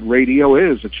 That's what radio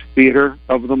is. It's theater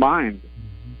of the mind.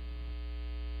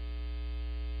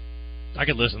 I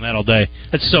could listen to that all day.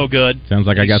 That's so good. Sounds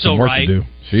like I got some work to do.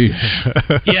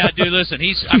 Jeez. Yeah, dude, listen,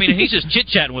 he's just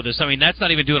chit-chatting with us. That's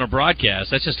not even doing a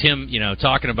broadcast. That's just him,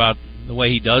 talking about the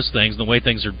way he does things and the way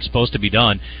things are supposed to be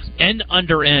done. End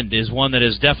under end is one that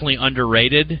is definitely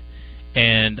underrated,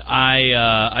 and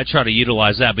I try to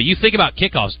utilize that. But you think about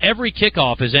kickoffs. Every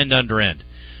kickoff is end under end.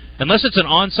 Unless it's an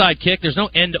onside kick, there's no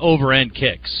end over end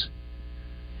kicks.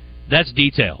 That's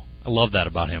detail. I love that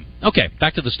about him. Okay,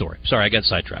 back to the story. Sorry, I got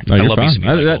sidetracked. No, I love fine.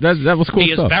 That was cool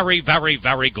He stuff. is very, very,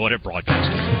 very good at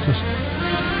broadcasting.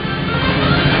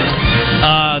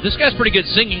 This guy's pretty good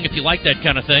singing if you like that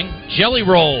kind of thing. Jelly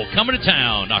Roll coming to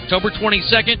town October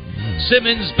 22nd,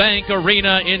 Simmons Bank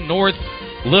Arena in North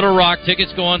Little Rock.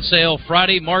 Tickets go on sale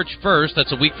Friday, March 1st.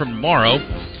 That's a week from tomorrow.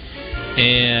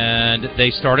 And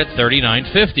they start at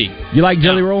 $39.50. You like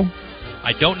Jelly Roll?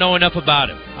 I don't know enough about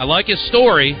him. I like his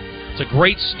story. It's a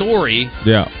great story.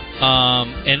 Yeah.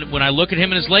 And when I look at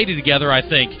him and his lady together, I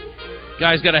think,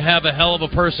 guy's got to have a hell of a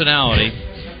personality.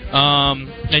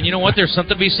 And you know what? There's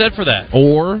something to be said for that.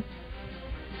 Probably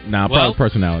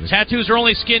personality. Tattoos are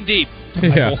only skin deep.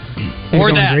 Yeah.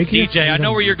 Or that, DJ. I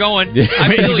know where you're going. Yeah.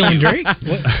 I feel going you. Drake? I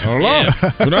don't know.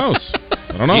 Yeah. Who knows?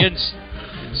 I don't know. He hadn't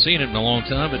seen it in a long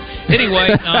time. But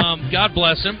anyway, God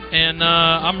bless him. And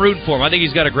I'm rooting for him. I think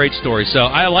he's got a great story. So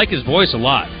I like his voice a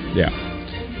lot. Yeah.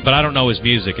 But I don't know his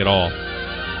music at all.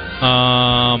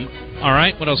 All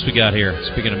right, what else we got here?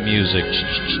 Speaking of music.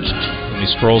 Let me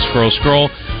scroll.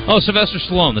 Oh, Sylvester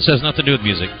Stallone. This has nothing to do with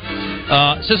music.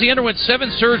 Says he underwent 7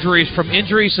 surgeries from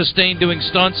injuries sustained doing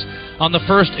stunts on the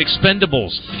first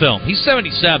Expendables film. He's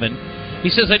 77. He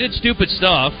says, I did stupid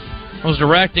stuff. I was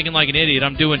directing and like an idiot.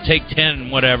 I'm doing take 10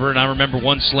 and whatever, and I remember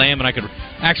one slam, and I could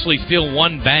actually feel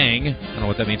one bang. I don't know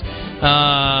what that means.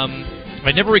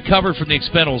 I never recovered from the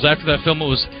Expendables. After that film, it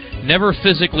was never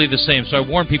physically the same. So I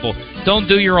warn people, don't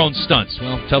do your own stunts.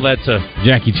 Well, tell that to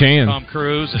Jackie Chan, Tom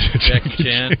Cruise, Jackie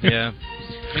Chan. Yeah,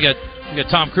 we got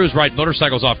Tom Cruise riding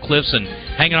motorcycles off cliffs and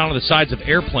hanging onto the sides of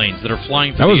airplanes that are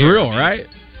flying through the air. That was real, right?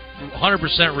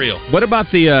 100% real. What about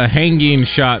the hanging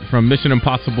shot from Mission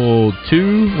Impossible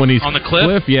 2 when he's on the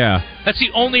cliff? Yeah, that's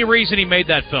the only reason he made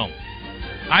that film.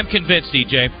 I'm convinced,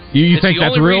 DJ. You think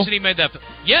that's real? The only reason he made that film.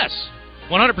 Yes,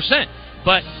 100%.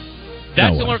 But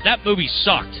that's that movie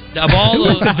sucked. Of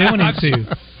all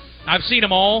I've seen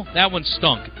them all. That one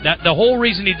stunk. The whole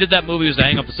reason he did that movie was to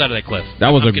hang off the side of that cliff. That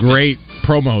was a great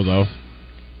promo, though.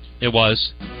 It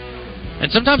was.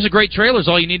 And sometimes a great trailer is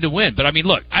all you need to win. But, I mean,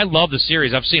 look, I love the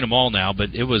series. I've seen them all now,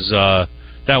 but it was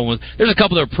that one was... There's a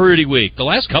couple that are pretty weak. The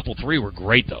last three were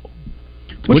great, though.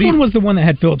 Which one was the one that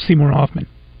had Philip Seymour Hoffman?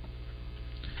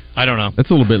 I don't know. That's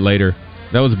a little bit later.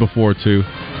 That was before, too.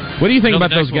 What do you think about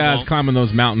those guys climbing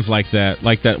those mountains like that?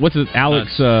 Like that? What's it,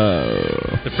 Alex?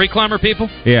 The free climber people?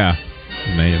 Yeah.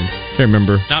 Man, can't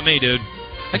remember. Not me, dude.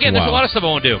 Again, there's a lot of stuff I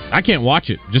won't do. I can't watch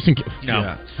it, just in case. No.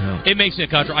 Yeah. It makes me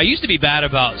uncomfortable. I used to be bad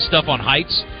about stuff on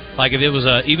heights. Like if it was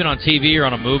even on TV or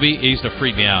on a movie, it used to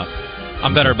freak me out.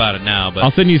 I'm better about it now. But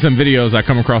I'll send you some videos I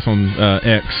come across on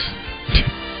X.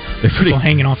 They're pretty people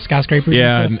hanging off skyscrapers.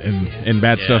 Yeah, and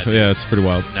bad stuff. Dude. Yeah, it's pretty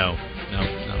wild. No.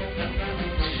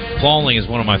 Falling is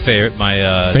one of my favorite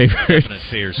definite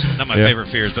fears. Not my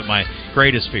favorite fears, but my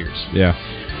greatest fears. Yeah.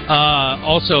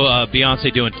 Also,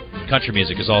 Beyonce doing country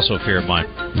music is also a fear of mine.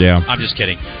 Yeah. I'm just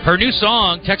kidding. Her new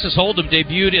song, Texas Hold'em,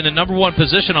 debuted in the #1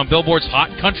 position on Billboard's Hot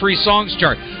Country Songs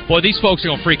chart. Boy, these folks are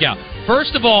going to freak out.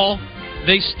 First of all,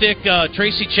 they stick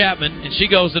Tracy Chapman, and she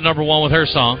goes to #1 with her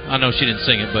song. I know she didn't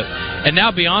sing it, and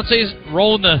now Beyonce's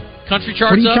rolling the country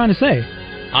charts up. What are you trying to say?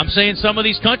 I'm saying some of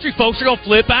these country folks are going to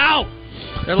flip out.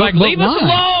 They're like, leave us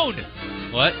alone.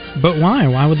 What? But why?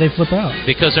 Why would they flip out?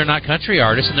 Because they're not country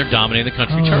artists and they're dominating the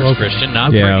country charts, Christian. Not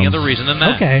for any other reason than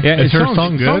that. Okay. Yeah, is her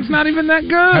song good? It's not even that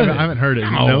good. I haven't heard it.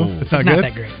 No, it's not good.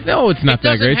 That great. No, it's not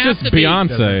that great. It's just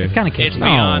Beyonce. It's kind of It's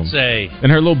Beyonce.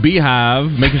 And her little beehive,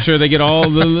 making sure they get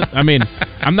all the... I mean,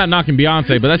 I'm not knocking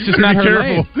Beyonce, but that's just not her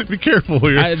lane. Be careful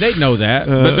here. They know that,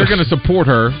 but they're going to support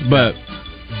her, but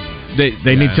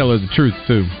they need to tell her the truth,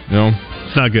 too. You know?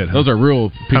 It's not good. Those are real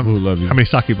people who love you. How many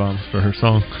sake bombs for her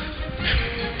song?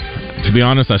 To be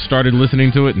honest, I started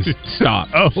listening to it and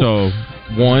stopped. So,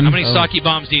 1. How many sake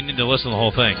bombs do you need to listen to the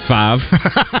whole thing? 5.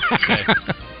 Okay.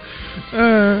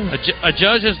 A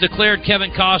judge has declared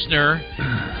Kevin Costner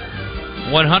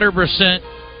 100%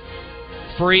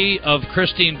 free of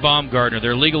Christine Baumgartner.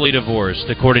 They're legally divorced,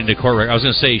 according to court record. I was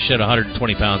going to say he shed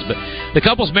 120 pounds, but the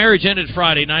couple's marriage ended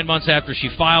Friday, 9 months after she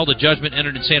filed. A judgment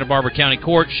entered in Santa Barbara County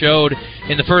Court showed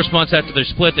in the first months after their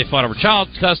split, they fought over child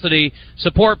custody,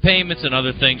 support payments, and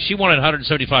other things. She wanted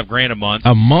 $175,000 a month.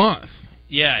 A month?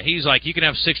 Yeah, he's like, you can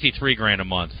have $63,000 a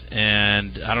month,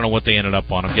 and I don't know what they ended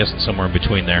up on. I'm guessing somewhere in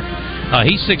between there.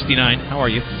 He's 69. How are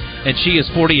you? And she is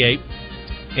 48.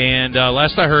 And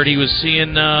last I heard, he was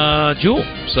seeing Jewel.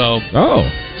 So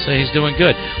he's doing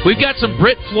good. We've got some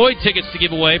Brit Floyd tickets to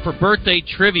give away for birthday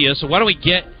trivia. So why don't we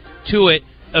get to it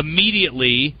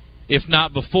immediately, if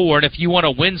not before? And if you want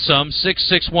to win some,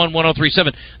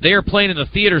 661-1037. They are playing in the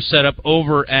theater setup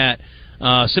over at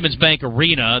Simmons Bank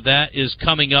Arena. That is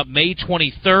coming up May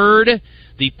 23rd.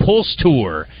 The Pulse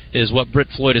Tour is what Brit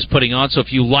Floyd is putting on. So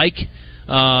if you like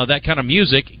that kind of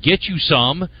music, get you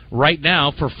some right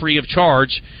now for free of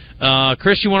charge.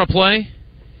 Chris, you want to play?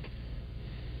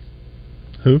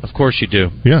 Who? Of course you do.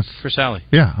 Yes. Chris Alley.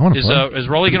 Yeah, I want to play. Is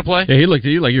Rolly going to play? Yeah, he looked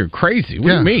at you like you're crazy. What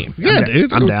do you mean? Yeah,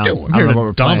 dude. I'm down. I don't know what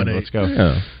we're playing. Let's go.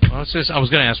 Yeah. Well, I was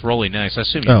going to ask Rolly next. I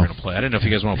assume you were going to play. I didn't know if you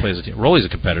guys want to play as a team. Rolly's a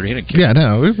competitor. He didn't care. Yeah,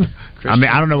 no. I mean,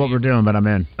 I don't know what we're doing, but I'm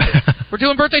in. We're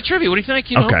doing birthday trivia. What do you think?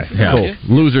 You know? Okay. Yeah. Cool.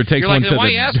 Loser takes one to the... Why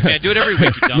you ask me? I do it every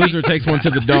week, you dummy. Loser takes one to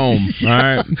the dome. All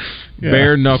right. Yeah.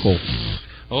 Bare knuckle.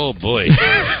 Oh, boy.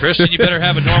 Christian, you better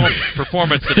have a normal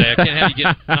performance today. I can't have you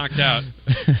get knocked out.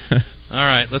 All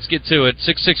right, let's get to it.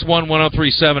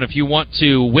 661-1037. If you want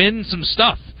to win some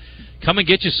stuff, come and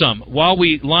get you some. While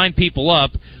we line people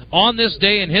up, on this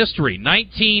day in history,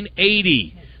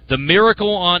 1980, the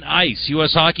Miracle on Ice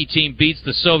U.S. hockey team beats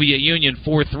the Soviet Union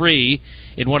 4-3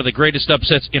 in one of the greatest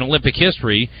upsets in Olympic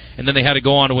history, and then they had to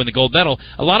go on to win the gold medal.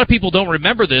 A lot of people don't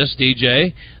remember this,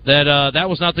 DJ, that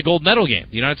was not the gold medal game.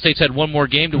 The United States had one more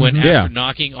game to win after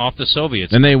knocking off the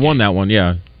Soviets. And they won that one,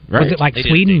 yeah. Right. Was it like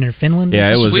Sweden or Finland?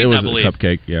 Yeah, it was Sweden, a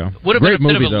cupcake, yeah. Would have been a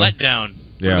bit of a though. letdown.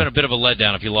 Would have been a bit of a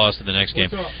letdown if you lost in the next game.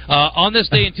 On this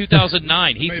day in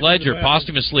 2009, Heath Ledger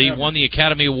posthumously won the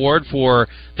Academy Award for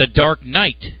The Dark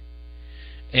Knight.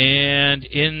 And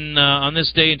on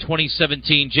this day in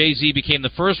 2017, Jay-Z became the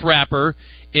first rapper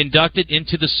inducted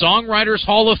into the Songwriters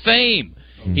Hall of Fame.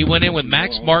 He went in with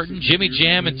Max Martin, Jimmy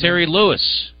Jam, and Terry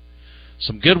Lewis.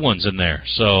 Some good ones in there.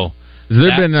 So, has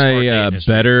there been a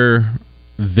better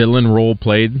villain role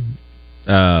played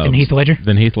than Heath Ledger?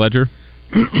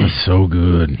 That's so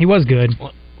good. He was good.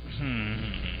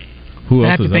 Who else I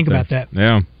have to think about that.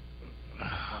 Yeah.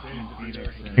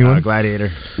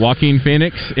 Gladiator. Joaquin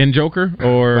Phoenix in Joker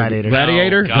or Gladiator?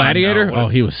 Gladiator? No. Oh,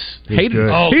 he was hated. good.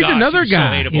 Oh, he's gosh, another he was so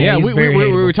guy. hateable. Yeah, He's we very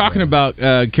were hateable. talking about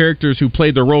characters who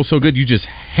played their role so good you just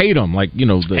hate them, like the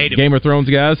Hate him. Game of Thrones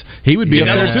guys. He would be You up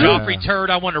know there that too. Joffrey turd?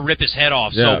 I wanted to rip his head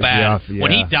off Yeah. so bad. Yeah.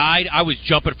 When he died, I was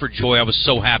jumping for joy. I was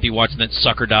so happy watching that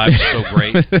sucker die. It was so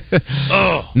great.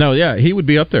 Oh. No, yeah, he would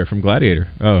be up there from Gladiator.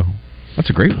 Oh, that's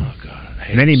a great one.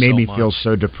 And then he made me feel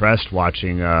so depressed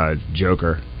watching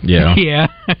Joker. Yeah. Yeah.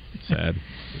 Sad.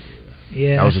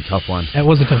 Yeah. That was a tough one. That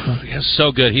was a tough one. It was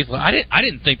so good. I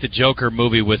didn't think the Joker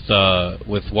movie with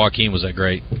Joaquin was that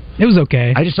great. It was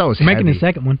okay. I just thought it was They're making heavy. a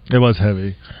second one. It was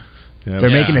heavy. Yeah. They're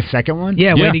making a second one?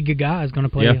 Yeah, Yeah. Lady Gaga is going to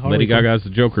play Harley Lady Quinn. Gaga's the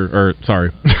Joker, or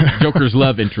sorry, Joker's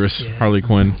love interest, Harley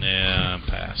Quinn. Yeah,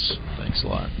 pass. Thanks a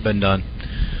lot. Been done.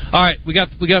 All right, we got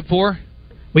 4.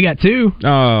 We got 2.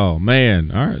 Oh man!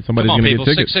 All right, somebody's Come on, going to people.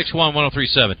 get tickets.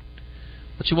 661-1037.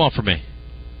 What you want from me?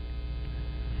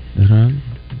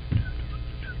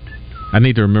 I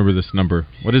need to remember this number.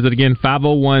 What is it again?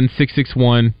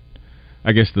 501-661.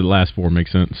 I guess the last 4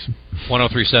 makes sense.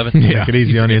 1037. Yeah. Make it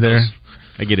easy on you there.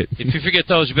 I get it. If you forget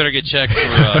those, you better get checked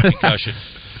for concussion.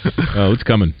 Oh, it's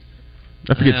coming.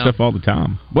 I forget Yeah. stuff all the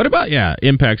time. What about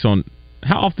impacts on?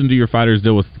 How often do your fighters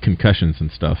deal with concussions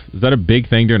and stuff? Is that a big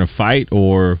thing during a fight,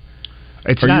 or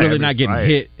It's are you not really every not getting fight.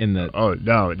 hit in the? Oh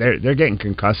no, they're getting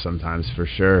concussed sometimes for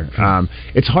sure.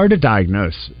 It's hard to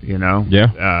diagnose,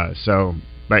 Yeah.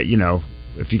 But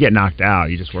if you get knocked out,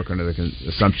 you just work under the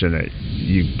assumption that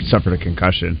you suffered a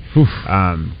concussion.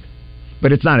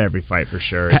 But it's not every fight for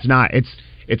sure. It's not. It's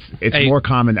Hey. more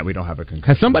common that we don't have a concussion.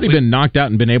 Has somebody been knocked out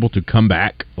and been able to come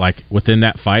back, like within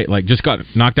that fight? Like just got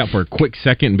knocked out for a quick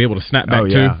second and be able to snap back Oh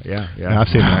too? yeah. I've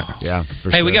seen that. Yeah. For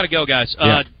Hey, sure. we got to go, guys.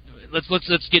 Yeah. Let's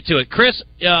get to it. Chris,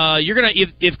 you're gonna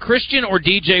if Christian or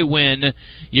DJ win,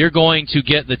 you're going to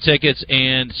get the tickets,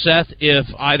 and Seth, if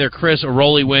either Chris or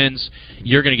Rolly wins,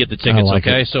 you're going to get the tickets. like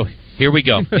Okay, it. so here we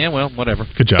go. Yeah, well, whatever.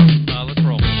 Good job. Let's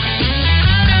roll.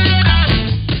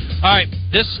 All right,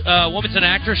 this woman's an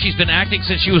actress. She's been acting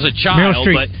since she was a Meryl child,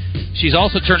 Streep. but she's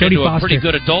also turned Jodie into a Foster. pretty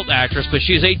good adult actress. But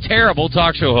she's a terrible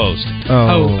talk show host.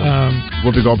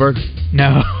 Whoopi Goldberg.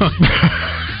 No.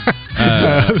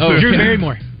 Drew okay.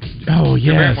 Barrymore. Oh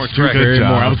yes, Barrymore's Drew correct.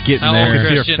 Barrymore. I was getting How old, there.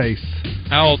 Christian? Your face.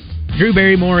 How old? Drew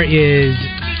Barrymore is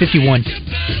 51.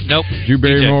 Nope. Drew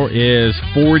Barrymore is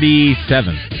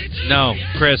 47. No.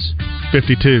 Chris.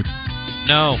 52.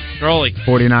 No. Rolly.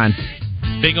 49.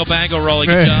 Bingo bango, Rolly.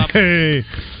 Good job. Hey.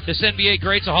 This NBA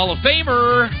great's a Hall of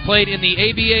Famer. Played in the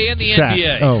ABA and the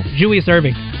NBA. Oh. Julius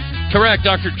Erving. Correct.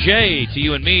 Dr. J to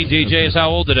you and me. DJ is how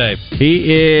old today? He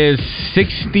is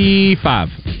 65.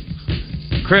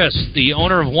 Chris, the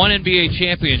owner of one NBA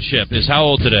championship, is how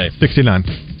old today? 69.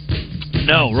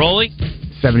 No. Rolly?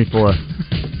 74.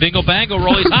 Bingo bango,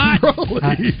 Rolly's hot.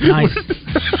 Nice.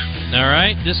 All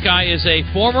right. This guy is a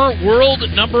former world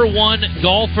 #1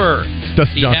 golfer.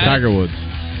 Dusty Johnson. Tiger Woods.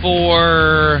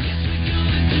 For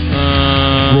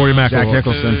Rory McIlroy. Jack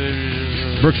Nicholson.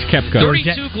 Brooks Koepka.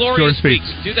 32 glorious Jordan weeks,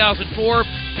 Spieth. 2004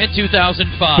 and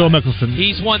 2005. Phil Mickelson.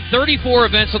 He's won 34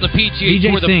 events on the PGA DJ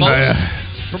Tour, the Singh.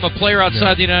 most from a player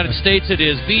outside the United States. It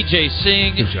is VJ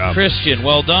Singh. Good job. Christian,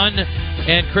 well done.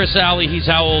 And Chris Alley, he's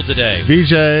how old today?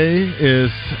 VJ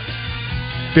is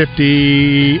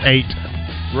 58.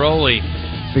 Rolly.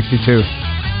 62.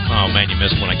 Oh, man, you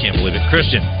missed one. I can't believe it.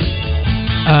 Christian.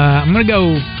 I'm going to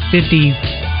go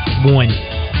 51.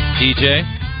 DJ.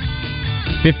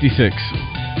 56.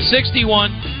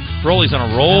 61. Rolly's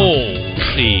on a roll.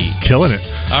 See. Killing it.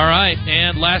 All right,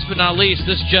 and last but not least,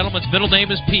 this gentleman's middle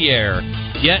name is Pierre,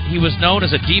 yet he was known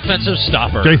as a defensive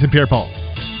stopper. Jason Pierre-Paul.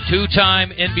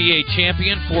 2-time NBA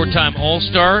champion, 4-time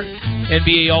All-Star,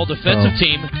 NBA All-Defensive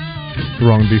Team,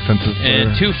 Wrong defensive player.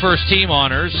 and 2 first-team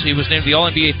honors. He was named the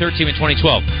All-NBA third team in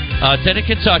 2012. Attended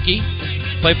Kentucky,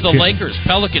 played for the Lakers,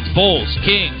 Pelicans, Bulls,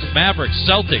 Kings, Mavericks,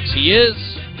 Celtics. He is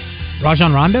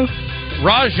Rajon Rondo?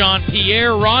 Rajon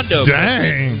Pierre Rondo.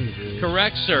 Dang.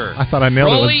 Correct, sir. I thought I nailed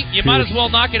Rolly, it. you might as well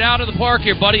knock it out of the park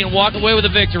here, buddy, and walk away with a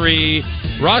victory.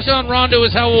 Rajon Rondo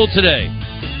is how old today?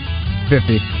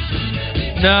 50.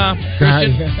 Nah,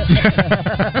 Christian.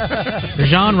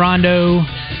 Rajon Rondo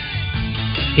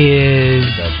is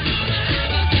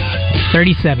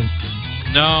 37.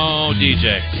 No,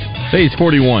 DJ. Say he's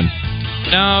 41.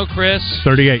 No, Chris.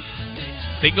 38.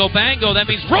 Bingo bango. That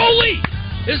means Rolly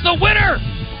is the winner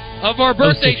of our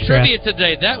birthday 06 trivia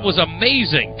today. That was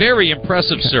amazing. Very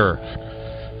impressive, sir.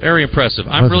 Very impressive.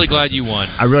 I'm really glad you won.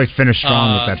 I really finished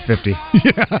strong with that 50.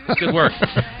 Good work.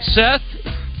 Seth,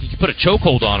 you can put a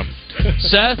chokehold on him.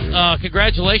 Seth,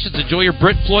 congratulations. Enjoy your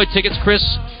Brit Floyd tickets. Chris,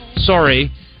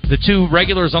 sorry. The 2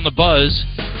 regulars on the buzz,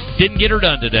 Didn't get her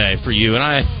done today for you, and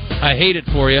I hate it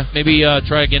for you. Maybe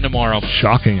try again tomorrow.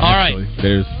 Shocking. All actually.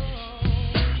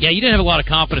 right. Yeah, you didn't have a lot of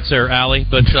confidence there, Allie,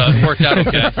 but it worked out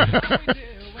okay.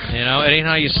 You know, it ain't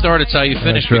how you start, it's how you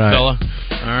finish, big fella.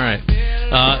 All right.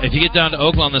 If you get down to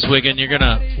Oakland this weekend, you're going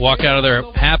to walk out of there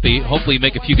happy. Hopefully you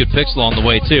make a few good picks along the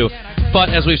way, too. But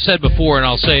as we've said before, and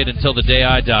I'll say it until the day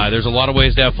I die, there's a lot of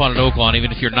ways to have fun at Oakland,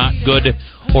 even if you're not good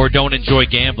or don't enjoy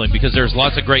gambling, because there's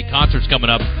lots of great concerts coming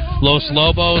up. Los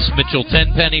Lobos, Mitchell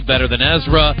Tenpenny, Better Than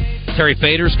Ezra, Terry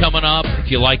Fader's coming up,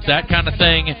 if you like that kind of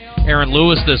thing. Aaron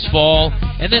Lewis this fall.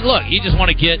 And then, look, you just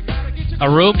want to get a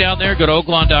room down there, go to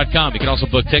Oakland.com. You can also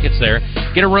book tickets there.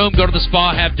 Get a room, go to the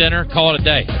spa, have dinner, call it a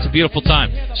day. It's a beautiful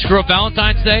time. Screw up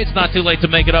Valentine's Day. It's not too late to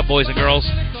make it up, boys and girls.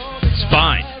 It's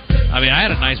fine. I mean, I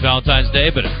had a nice Valentine's Day,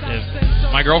 but if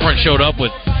my girlfriend showed up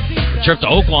with a trip to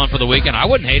Oakland for the weekend, I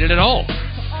wouldn't hate it at all.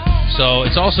 So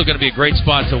it's also going to be a great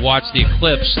spot to watch the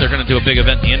Eclipse. They're going to do a big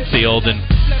event in the infield, and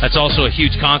that's also a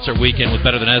huge concert weekend with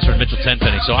Better Than Ezra and Mitchell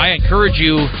Tenpenny. So I encourage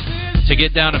you to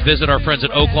get down and visit our friends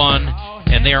at Oakland,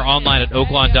 and they are online at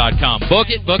Oakland.com.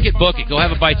 Book it, book it, book it. Go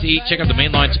have a bite to eat. Check out the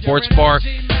Mainline Sports Bar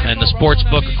and the Sports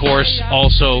Book, of course,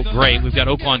 also great. We've got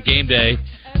Oakland Game Day.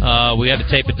 We had to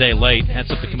tape a day late.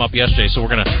 Had something come up yesterday, so we're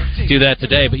going to do that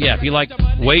today. But, yeah, if you like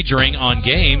wagering on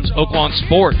games, Oakland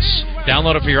Sports.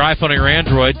 Download it for your iPhone or your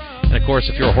Android. And, of course,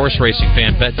 if you're a horse racing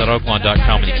fan,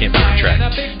 bet.oakland.com, and you can't beat the track.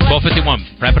 12:51.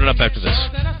 Wrapping it up after this.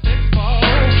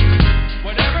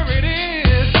 Whatever it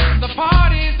is, the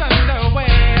party's underway.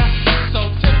 So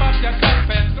tip up your cup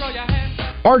and throw your hands up.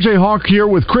 RJ Hawk here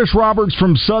with Chris Roberts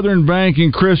from Southern Bank.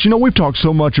 And Chris, you know, we've talked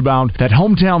so much about that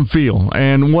hometown feel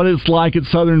and what it's like at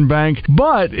Southern Bank.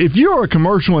 But if you're a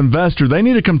commercial investor, they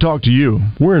need to come talk to you.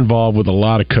 We're involved with a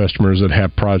lot of customers that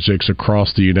have projects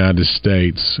across the United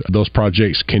States. Those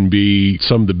projects can be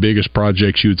some of the biggest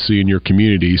projects you would see in your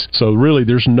communities. So really,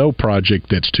 there's no project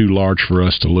that's too large for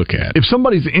us to look at. If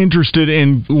somebody's interested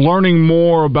in learning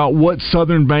more about what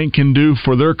Southern Bank can do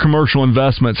for their commercial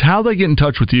investments, how do they get in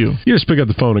touch with you? You just pick up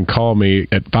the phone and call me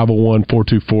at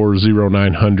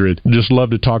 501-424-0900. Just love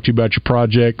to talk to you about your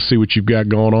project, see what you've got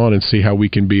going on, and see how we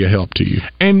can be a help to you.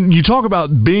 And you talk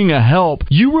about being a help.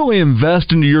 You really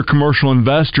invest into your commercial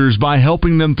investors by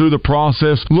helping them through the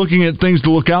process, looking at things to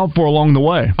look out for along the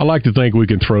way. I like to think we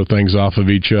can throw things off of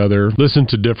each other, listen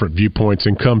to different viewpoints,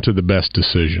 and come to the best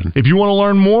decision. If you want to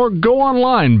learn more, go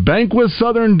online,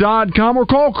 bankwithsouthern.com, or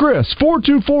call Chris,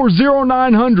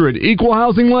 424-0900, Equal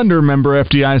Housing Lender, member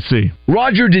FDIC.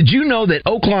 Roger, did you know that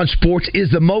Oakland Sports is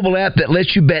the mobile app that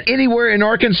lets you bet anywhere in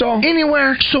Arkansas?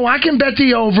 Anywhere, so I can bet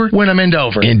the over when I'm in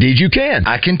Dover. Indeed you can.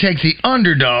 I can take the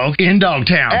underdog in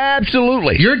Dogtown.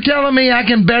 Absolutely. You're telling me I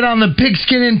can bet on the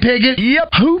Pigskin and Piggott? Yep.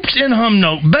 Hoops in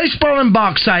Humnoke, baseball in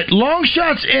Bauxite, long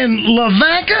shots in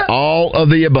Lavaca? All of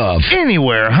the above.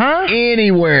 Anywhere, huh?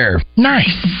 Anywhere.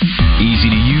 Nice. Easy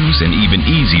to use and even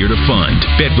easier to fund.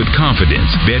 Bet with confidence.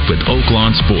 Bet with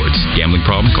Oakland Sports. Gambling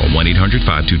problem? Call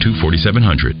 1-800-522-4700.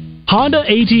 Honda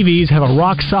ATVs have a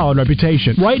rock-solid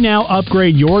reputation. Right now,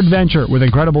 upgrade your adventure with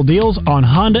incredible deals on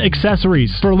Honda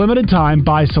accessories. For a limited time,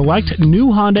 buy select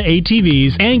new Honda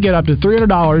ATVs and get up to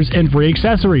 $300 in free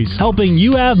accessories, helping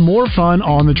you have more fun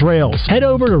on the trails. Head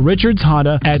over to Richards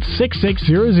Honda at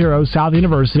 6600 South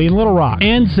University in Little Rock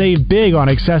and save big on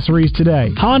accessories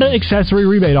today. Honda accessory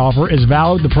rebate offer is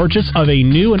valid with the purchase of a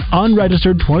new and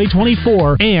unregistered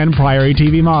 2024 and prior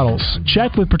ATV models.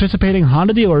 Check with participating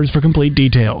Honda dealers for complete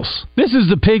details. This is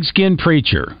the Pigskin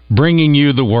Preacher, bringing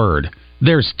you the word.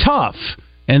 There's tough,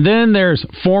 and then there's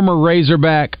former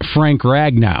Razorback Frank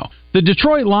Ragnow. The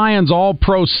Detroit Lions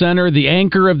All-Pro center, the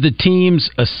anchor of the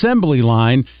team's assembly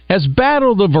line, has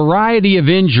battled a variety of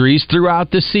injuries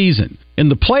throughout the season. In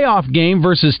the playoff game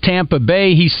versus Tampa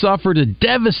Bay, he suffered a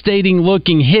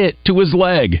devastating-looking hit to his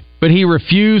leg, but he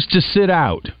refused to sit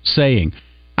out, saying,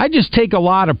 "I just take a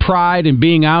lot of pride in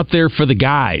being out there for the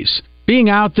guys, being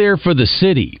out there for the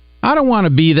city. I don't want to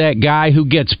be that guy who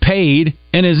gets paid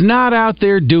and is not out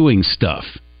there doing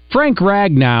stuff." Frank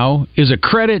Ragnow is a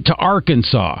credit to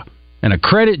Arkansas and a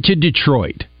credit to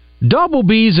Detroit. Double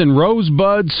B's and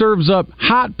Rosebud serves up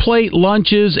hot plate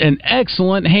lunches and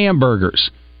excellent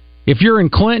hamburgers. If you're in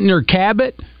Clinton or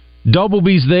Cabot, Double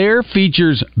B's there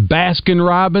features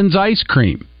Baskin-Robbins ice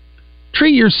cream.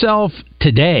 Treat yourself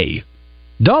today.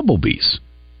 Double B's.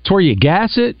 It's where you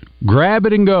gas it, grab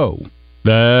it, and go.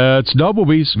 That's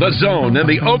Doublebee's. The Zone in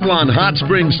the Oaklawn Hot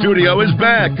Springs studio is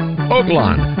back.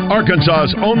 Oaklawn,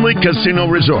 Arkansas's only casino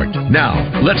resort. Now,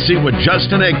 let's see what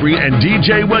Justin Acree and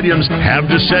DJ Williams have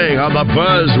to say on the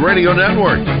Buzz Radio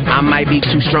Network. I might be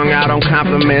too strung out on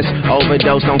compliments,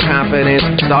 overdosed on confidence,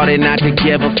 started not to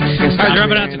give a f***. All right,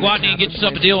 driving out to Gwatney and get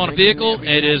yourself a deal on a vehicle.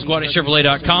 It is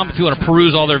GwatneyChevrolet.com. If you want to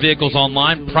peruse all their vehicles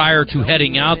online prior to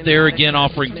heading out there, again,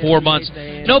 offering 4 months,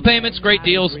 no payments, great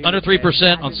deals, under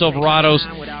 3% on Silverados.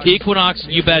 Equinox,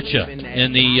 you betcha,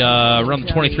 in the around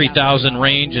the 23,000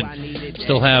 range, and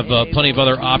still have plenty of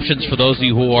other options for those of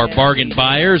you who are bargain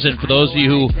buyers, and for those of you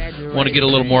who want to get a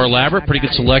little more elaborate, pretty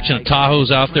good selection of Tahoes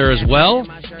out there as well.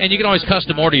 And you can always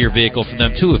custom order your vehicle from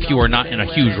them too if you are not in a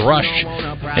huge rush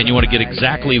and you want to get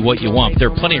exactly what you want. But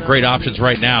there are plenty of great options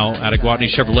right now out of Gwatney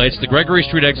Chevrolet. It's the Gregory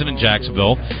Street exit in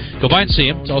Jacksonville. Go by and see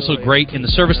them. It's also great in the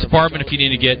service department if you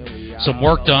need to get some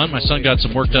work done. My son got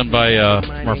some work done by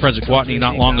our friends at Gwatney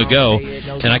not long ago,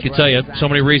 and I can tell you so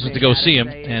many reasons to go see him.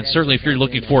 And certainly if you're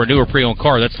looking for a newer pre-owned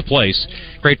car, that's the place.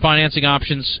 Great financing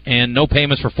options and no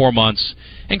payments for 4 months,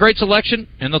 and great selection,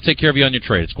 and they'll take care of you on your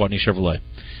trade. It's Gwatney Chevrolet.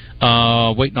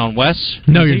 Waiting on Wes?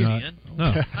 No, you're not.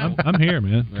 No, I'm here,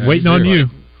 man. Waiting on you.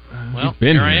 Well,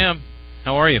 here I am.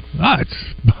 How are you?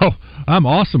 I'm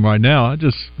awesome right now. I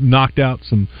just knocked out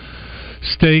some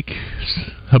steak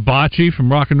hibachi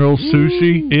from Rock and Roll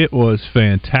Sushi. It was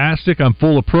fantastic. I'm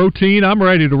full of protein. I'm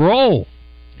ready to roll.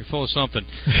 You're full of something.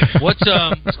 What's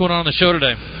going on the show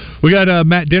today? We got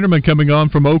Matt Dinnerman coming on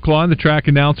from Oaklawn, the track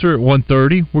announcer, at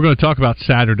 1:30. We're going to talk about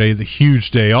Saturday, the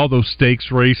huge day, all those stakes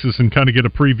races, and kind of get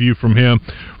a preview from him.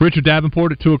 Richard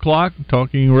Davenport at 2 o'clock,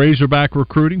 talking Razorback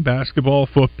recruiting, basketball,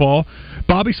 football.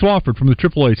 Bobby Swafford from the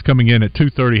AAA's coming in at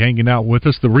 2:30, hanging out with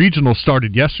us. The regional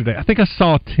started yesterday. I think I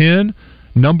saw 10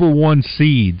 number one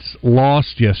seeds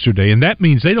lost yesterday, and that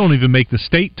means they don't even make the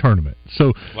state tournament.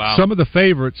 So some of the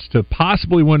favorites to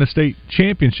possibly win a state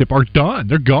championship are done.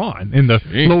 They're gone in the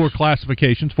lower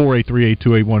classifications, 4A, 3A,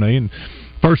 2A, 1A, and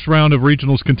first round of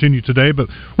regionals continue today. But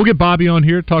we'll get Bobby on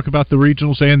here to talk about the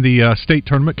regionals and the state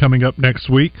tournament coming up next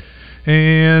week.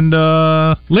 And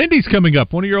Lindy's coming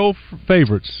up. One of your old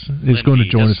favorites is going to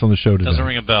join us on the show today. Doesn't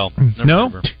ring a bell.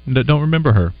 No? Don't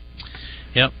remember her.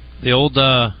 Yep. The old...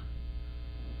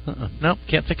 Nope,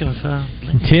 can't think of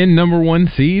 10 number one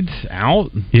seeds out.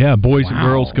 Yeah, boys and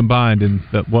girls combined, and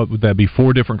what would that be?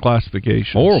 4 different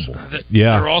classifications. Horrible.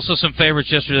 Yeah, there were also some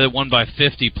favorites yesterday that won by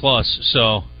 50 plus.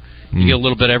 So you get a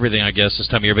little bit of everything, I guess, this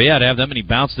time of year. But yeah, to have that many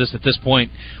bounce this at this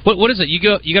point, what is it? You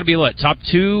got to be what, top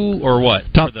 2 or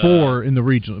what? Top 4 in the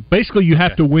regional. Basically, you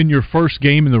have to win your first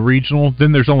game in the regional.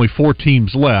 Then there's only 4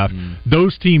 teams left.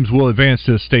 Those teams will advance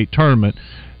to the state tournament.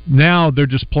 Now they're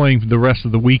just playing the rest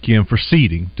of the weekend for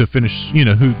seeding to finish,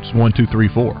 who's 1, 2, 3,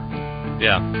 4.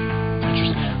 Yeah.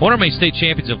 Interesting. I wonder how many state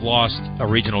champions have lost a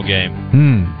regional game.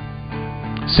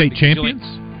 State champions?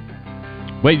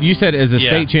 Wait, you said as a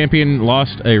state champion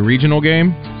lost a regional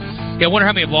game? Yeah, I wonder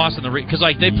how many have lost in the because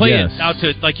they play it out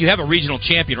to you have a regional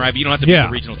champion, right? But you don't have to be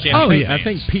a regional champion. Oh yeah, I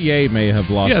think PA may have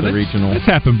lost the regional. It's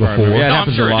happened before. Yeah, it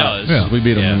happens a lot. It does. Yeah. We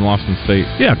beat them in Austin State.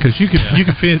 Yeah, because you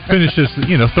could finish as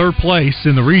third place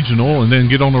in the regional and then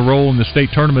get on a roll in the state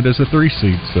tournament as a 3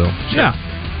 seed. So yeah,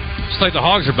 just like the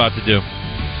Hogs are about to do.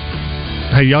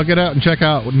 Hey, y'all get out and check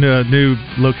out a new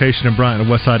location in Bryant,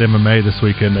 Westside MMA this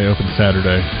weekend. They open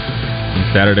Saturday.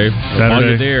 While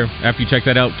you're there, after you check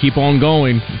that out, keep on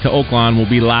going to Oaklawn. We'll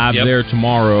be live there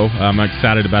tomorrow. I'm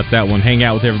excited about that one. Hang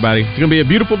out with everybody. It's going to be a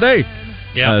beautiful day.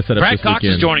 Yeah, Brad Cox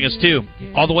is joining us too,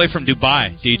 all the way from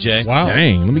Dubai. DJ, wow,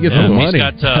 dang! Let me get some money.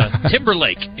 He's got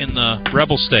Timberlake in the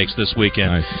Rebel Stakes this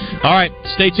weekend. Nice. All right,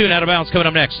 stay tuned. Out of Bounds coming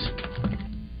up next.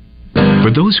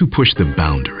 For those who push the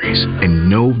boundaries and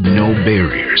know no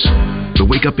barriers, the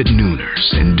wake up at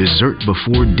nooners and dessert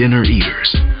before dinner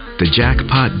eaters, the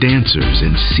jackpot dancers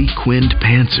and sequined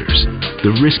pantsers,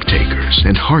 the risk takers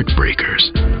and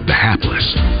heartbreakers, the hapless,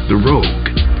 the rogue,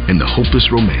 and the hopeless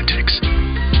romantics.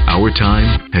 Our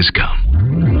time has come.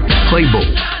 Play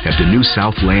bold at the new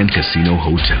Southland Casino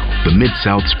Hotel, the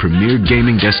Mid-South's premier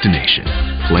gaming destination.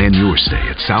 Plan your stay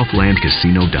at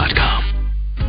southlandcasino.com.